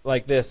stretch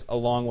like this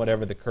along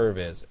whatever the curve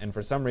is, and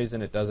for some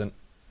reason it doesn't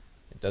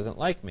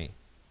like me.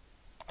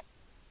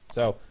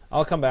 So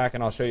I'll come back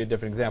and I'll show you a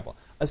different example.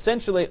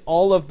 Essentially,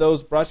 all of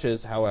those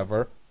brushes,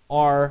 however,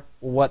 are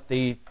what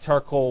the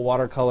charcoal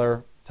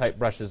watercolor type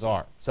brushes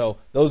are. So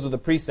those are the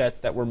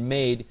presets that were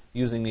made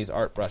using these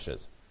art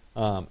brushes.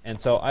 And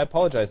so I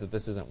apologize that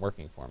this isn't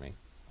working for me.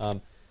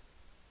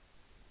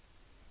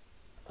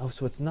 Oh,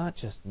 so it's not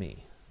just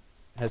me.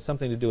 It has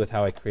something to do with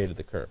how I created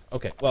the curve.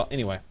 OK, well,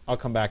 anyway, I'll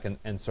come back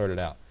and sort it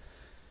out.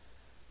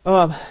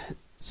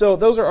 So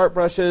those are art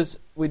brushes.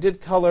 We did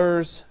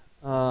colors.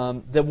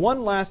 The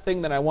one last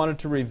thing that I wanted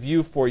to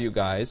review for you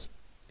guys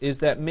is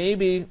that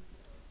maybe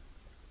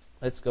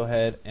let's go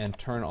ahead and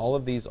turn all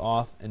of these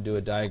off and do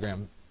a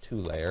diagram 2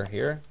 layer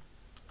here.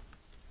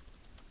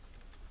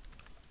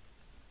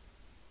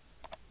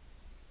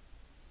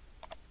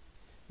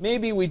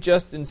 Maybe we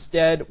just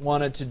instead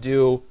wanted to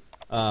do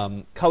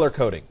color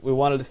coding. We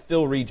wanted to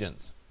fill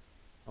regions.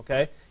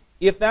 Okay?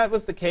 If that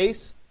was the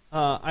case,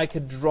 I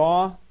could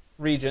draw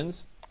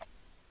regions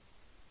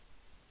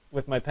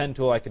with my pen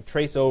tool. I could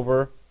trace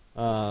over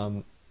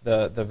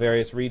the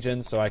various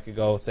regions. So I could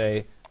go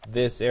say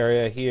this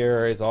area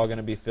here is all going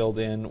to be filled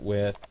in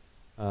with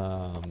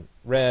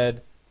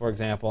red, for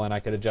example, and I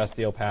could adjust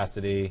the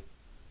opacity.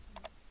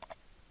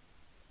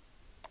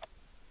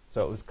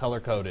 So it was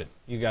color-coded.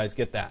 You guys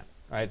get that,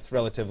 right? It's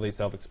relatively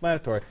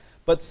self-explanatory.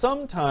 But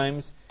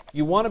sometimes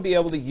you want to be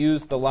able to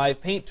use the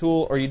Live Paint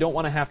tool, or you don't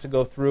want to have to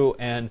go through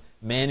and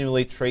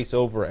manually trace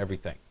over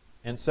everything.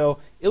 And so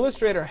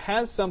Illustrator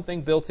has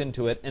something built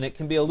into it, and it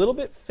can be a little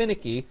bit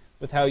finicky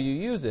with how you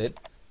use it,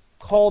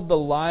 called the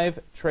Live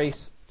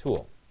Trace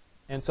tool.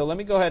 And so let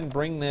me go ahead and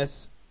bring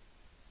this,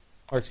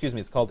 or excuse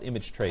me, it's called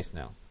Image Trace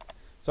now.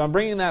 So I'm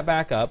bringing that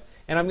back up,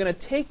 and I'm going to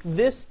take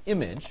this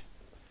image,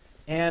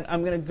 and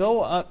I'm going to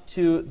go up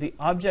to the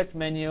Object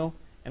menu,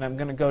 and I'm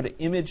going to go to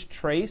Image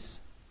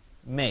Trace,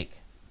 Make.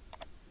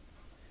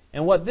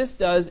 And what this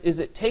does is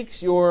it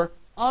takes your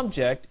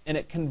object and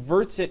it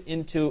converts it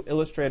into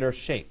Illustrator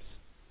shapes.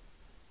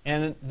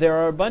 And there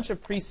are a bunch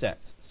of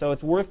presets, so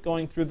it's worth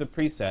going through the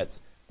presets.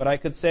 But I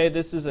could say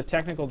this is a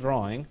technical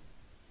drawing,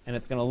 and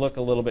it's going to look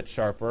a little bit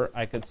sharper.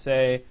 I could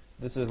say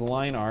this is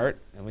line art,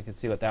 and we can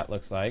see what that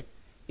looks like.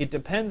 It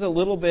depends a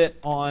little bit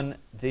on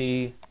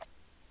the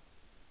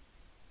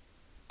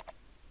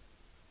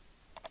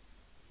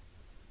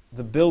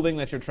building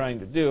that you're trying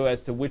to do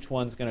as to which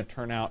one's going to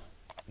turn out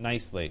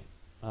nicely.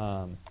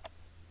 Right,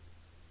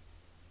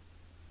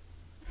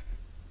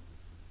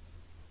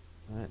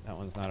 that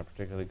one's not a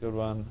particularly good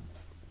one.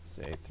 Let's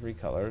say 3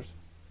 colors.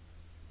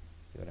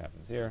 See what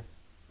happens here.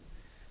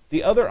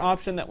 The other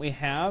option that we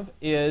have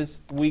is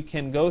we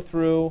can go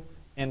through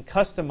and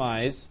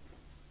customize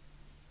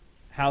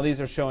how these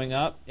are showing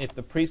up. If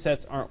the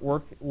presets aren't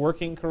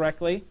working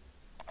correctly,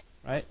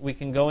 right, we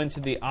can go into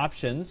the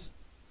options,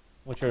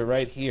 which are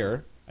right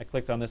here. I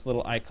clicked on this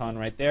little icon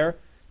right there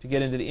to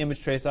get into the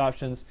image trace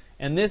options.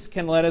 And this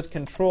can let us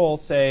control,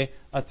 say,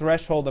 a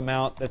threshold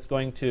amount that's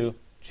going to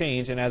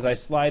change. And as I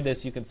slide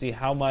this, you can see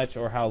how much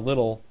or how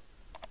little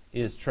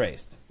is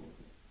traced.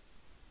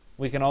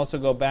 We can also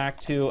go back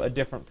to a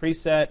different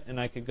preset, and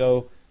I could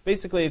go,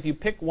 basically, if you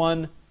pick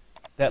one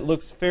that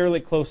looks fairly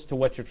close to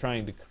what you're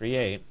trying to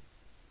create,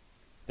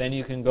 then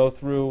you can go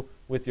through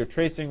with your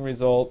tracing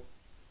result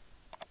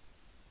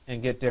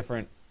and get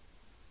different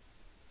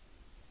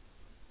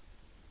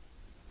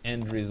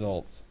end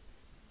results.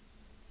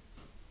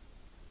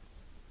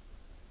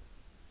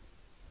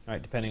 All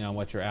right, depending on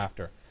what you're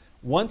after.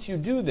 Once you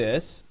do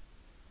this,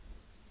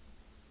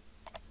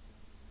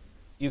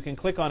 you can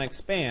click on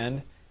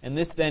Expand, and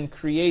this then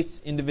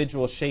creates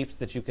individual shapes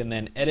that you can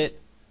then edit,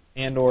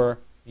 and or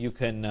you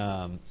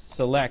can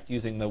select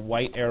using the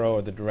white arrow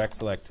or the direct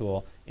select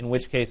tool, in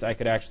which case I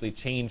could actually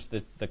change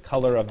the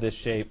color of this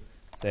shape,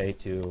 say,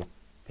 to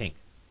pink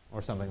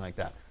or something like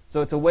that.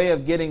 So it's a way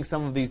of getting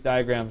some of these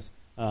diagrams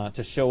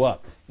to show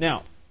up.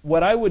 Now,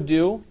 what I would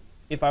do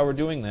if I were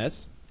doing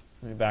this,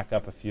 let me back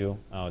up a few.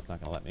 Oh, it's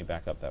not going to let me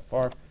back up that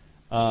far.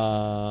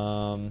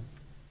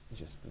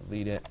 Just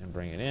delete it and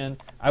bring it in.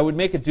 I would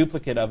make a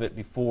duplicate of it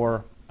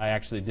before I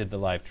actually did the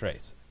live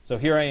trace. So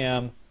here I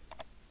am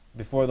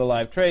before the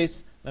live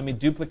trace. Let me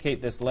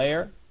duplicate this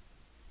layer,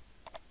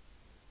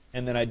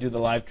 and then I do the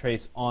live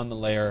trace on the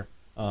layer,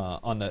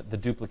 on the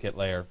duplicate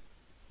layer,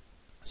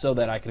 so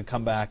that I could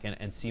come back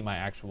and see my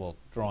actual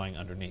drawing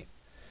underneath.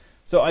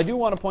 So I do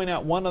want to point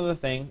out one other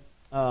thing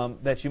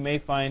that you may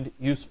find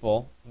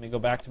useful. Let me go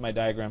back to my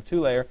diagram 2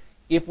 layer.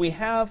 If we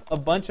have a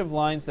bunch of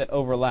lines that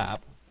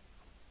overlap,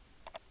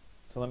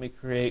 so let me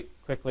create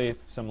quickly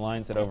some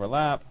lines that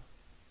overlap.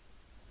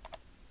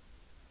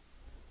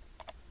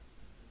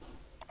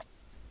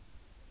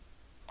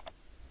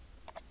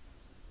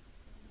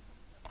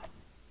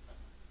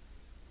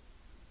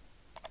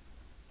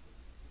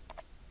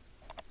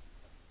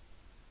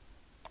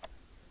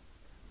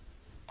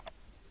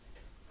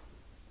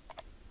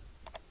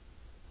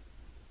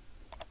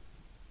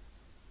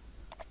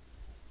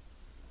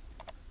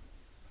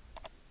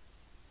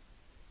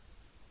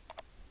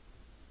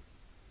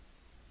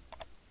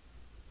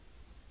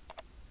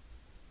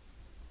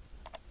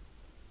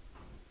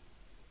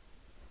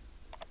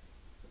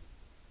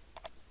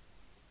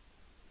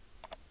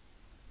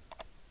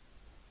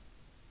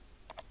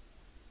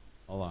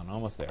 Hold on,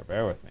 almost there.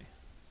 Bear with me.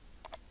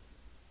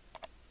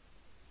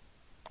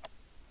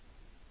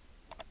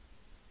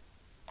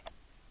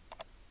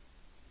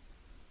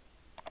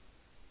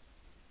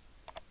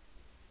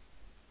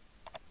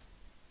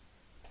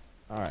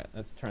 All right,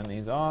 let's turn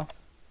these off.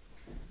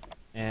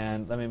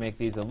 And let me make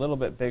these a little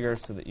bit bigger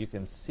so that you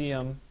can see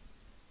them.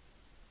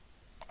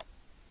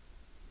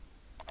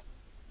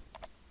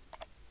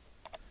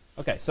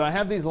 Okay, so I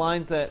have these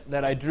lines that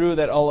I drew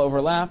that all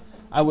overlap.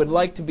 I would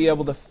like to be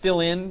able to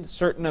fill in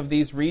certain of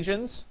these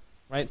regions.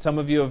 Right? Some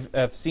of you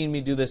have seen me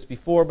do this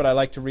before, but I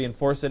like to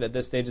reinforce it at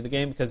this stage of the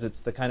game because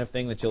it's the kind of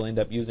thing that you'll end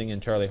up using in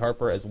Charlie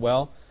Harper as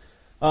well.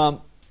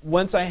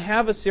 Once I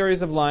have a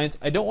series of lines,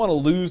 I don't want to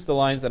lose the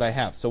lines that I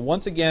have. So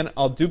once again,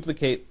 I'll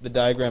duplicate the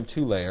diagram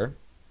 2 layer,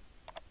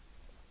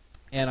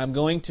 and I'm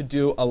going to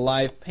do a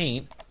live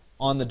paint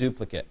on the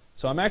duplicate.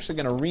 So I'm actually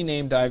going to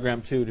rename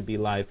diagram 2 to be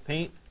live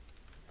paint.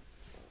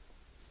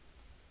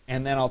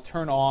 and then I'll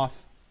turn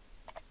off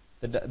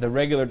the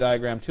regular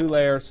diagram 2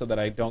 layer so that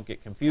I don't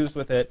get confused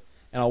with it,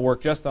 and I'll work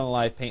just on the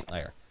live paint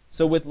layer.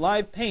 So with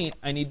live paint,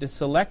 I need to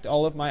select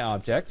all of my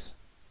objects.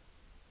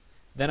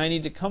 Then I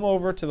need to come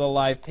over to the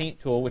live paint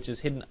tool, which is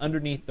hidden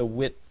underneath the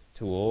width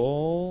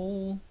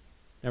tool.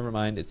 Never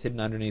mind, it's hidden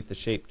underneath the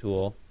shape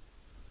tool.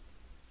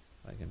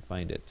 If I can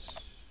find it.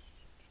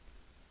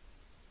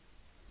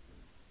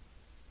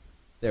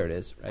 There it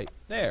is, right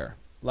there.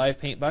 Live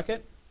paint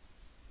bucket.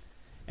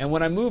 And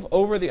when I move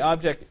over the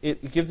object,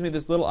 it gives me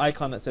this little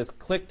icon that says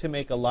click to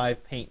make a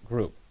live paint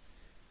group.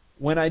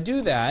 When I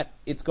do that,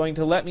 it's going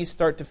to let me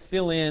start to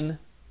fill in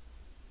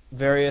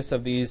various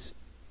of these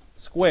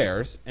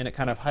squares, and it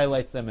kind of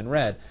highlights them in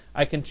red.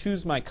 I can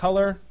choose my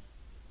color,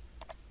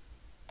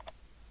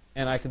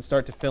 and I can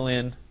start to fill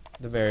in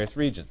the various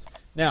regions.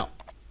 Now,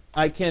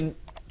 I can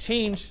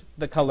change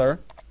the color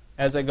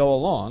as I go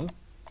along,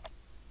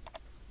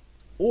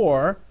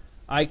 or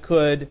I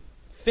could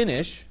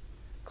finish,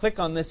 click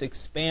on this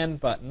expand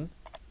button,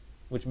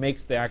 which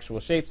makes the actual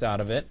shapes out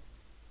of it,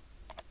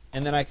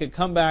 and then I could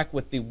come back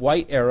with the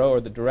white arrow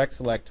or the direct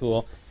select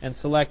tool and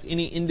select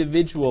any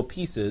individual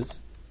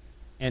pieces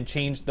and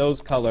change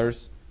those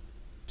colors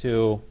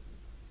to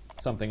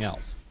something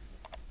else.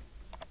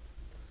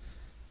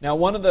 Now,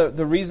 one of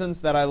the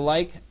reasons that I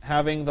like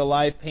having the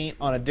live paint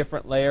on a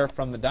different layer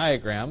from the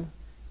diagram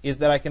is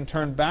that I can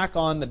turn back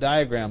on the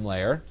diagram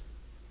layer,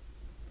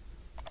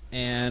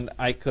 and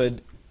I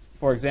could,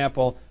 for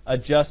example,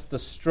 adjust the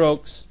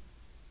strokes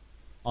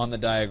on the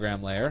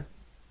diagram layer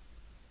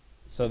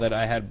so that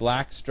I had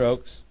black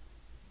strokes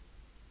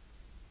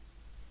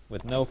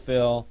with no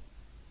fill,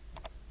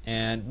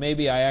 and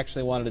maybe I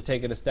actually wanted to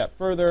take it a step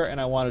further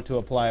and I wanted to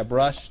apply a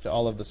brush to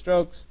all of the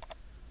strokes.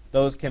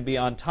 Those can be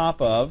on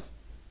top of,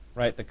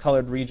 right, the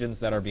colored regions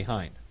that are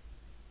behind.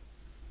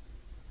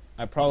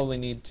 I probably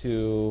need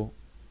to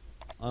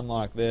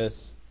unlock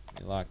this,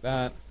 lock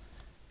that,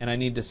 and I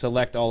need to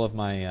select all of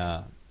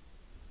my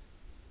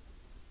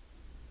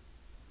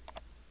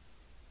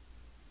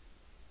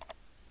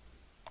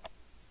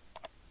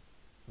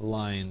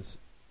lines.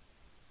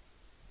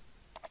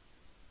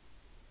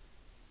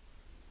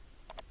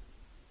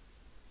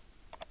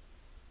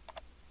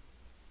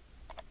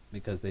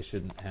 Because they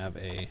shouldn't have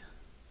a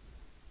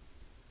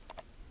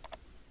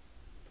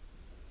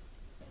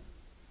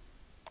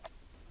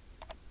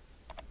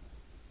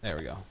there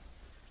we go.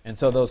 And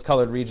so those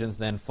colored regions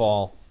then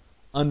fall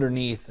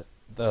underneath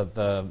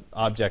the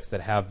objects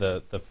that have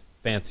the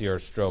fancier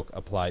stroke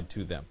applied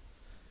to them.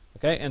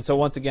 Okay, and so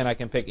once again I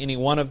can pick any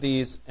one of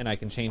these and I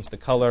can change the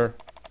color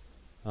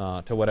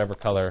to whatever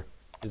color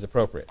is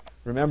appropriate.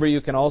 Remember,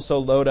 you can also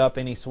load up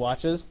any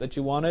swatches that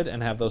you wanted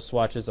and have those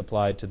swatches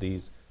applied to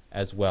these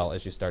as well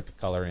as you start to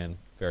color in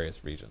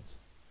various regions.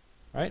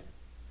 All right?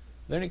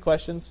 Are there any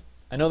questions?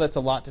 I know that's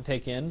a lot to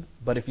take in,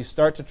 but if you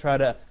start to try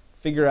to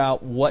figure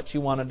out what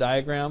you want to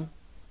diagram,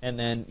 and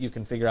then you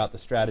can figure out the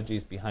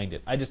strategies behind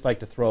it. I just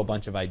like to throw a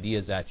bunch of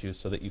ideas at you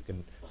so that you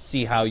can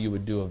see how you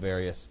would do a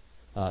various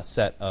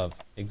set of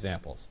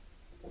examples.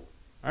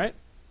 All right?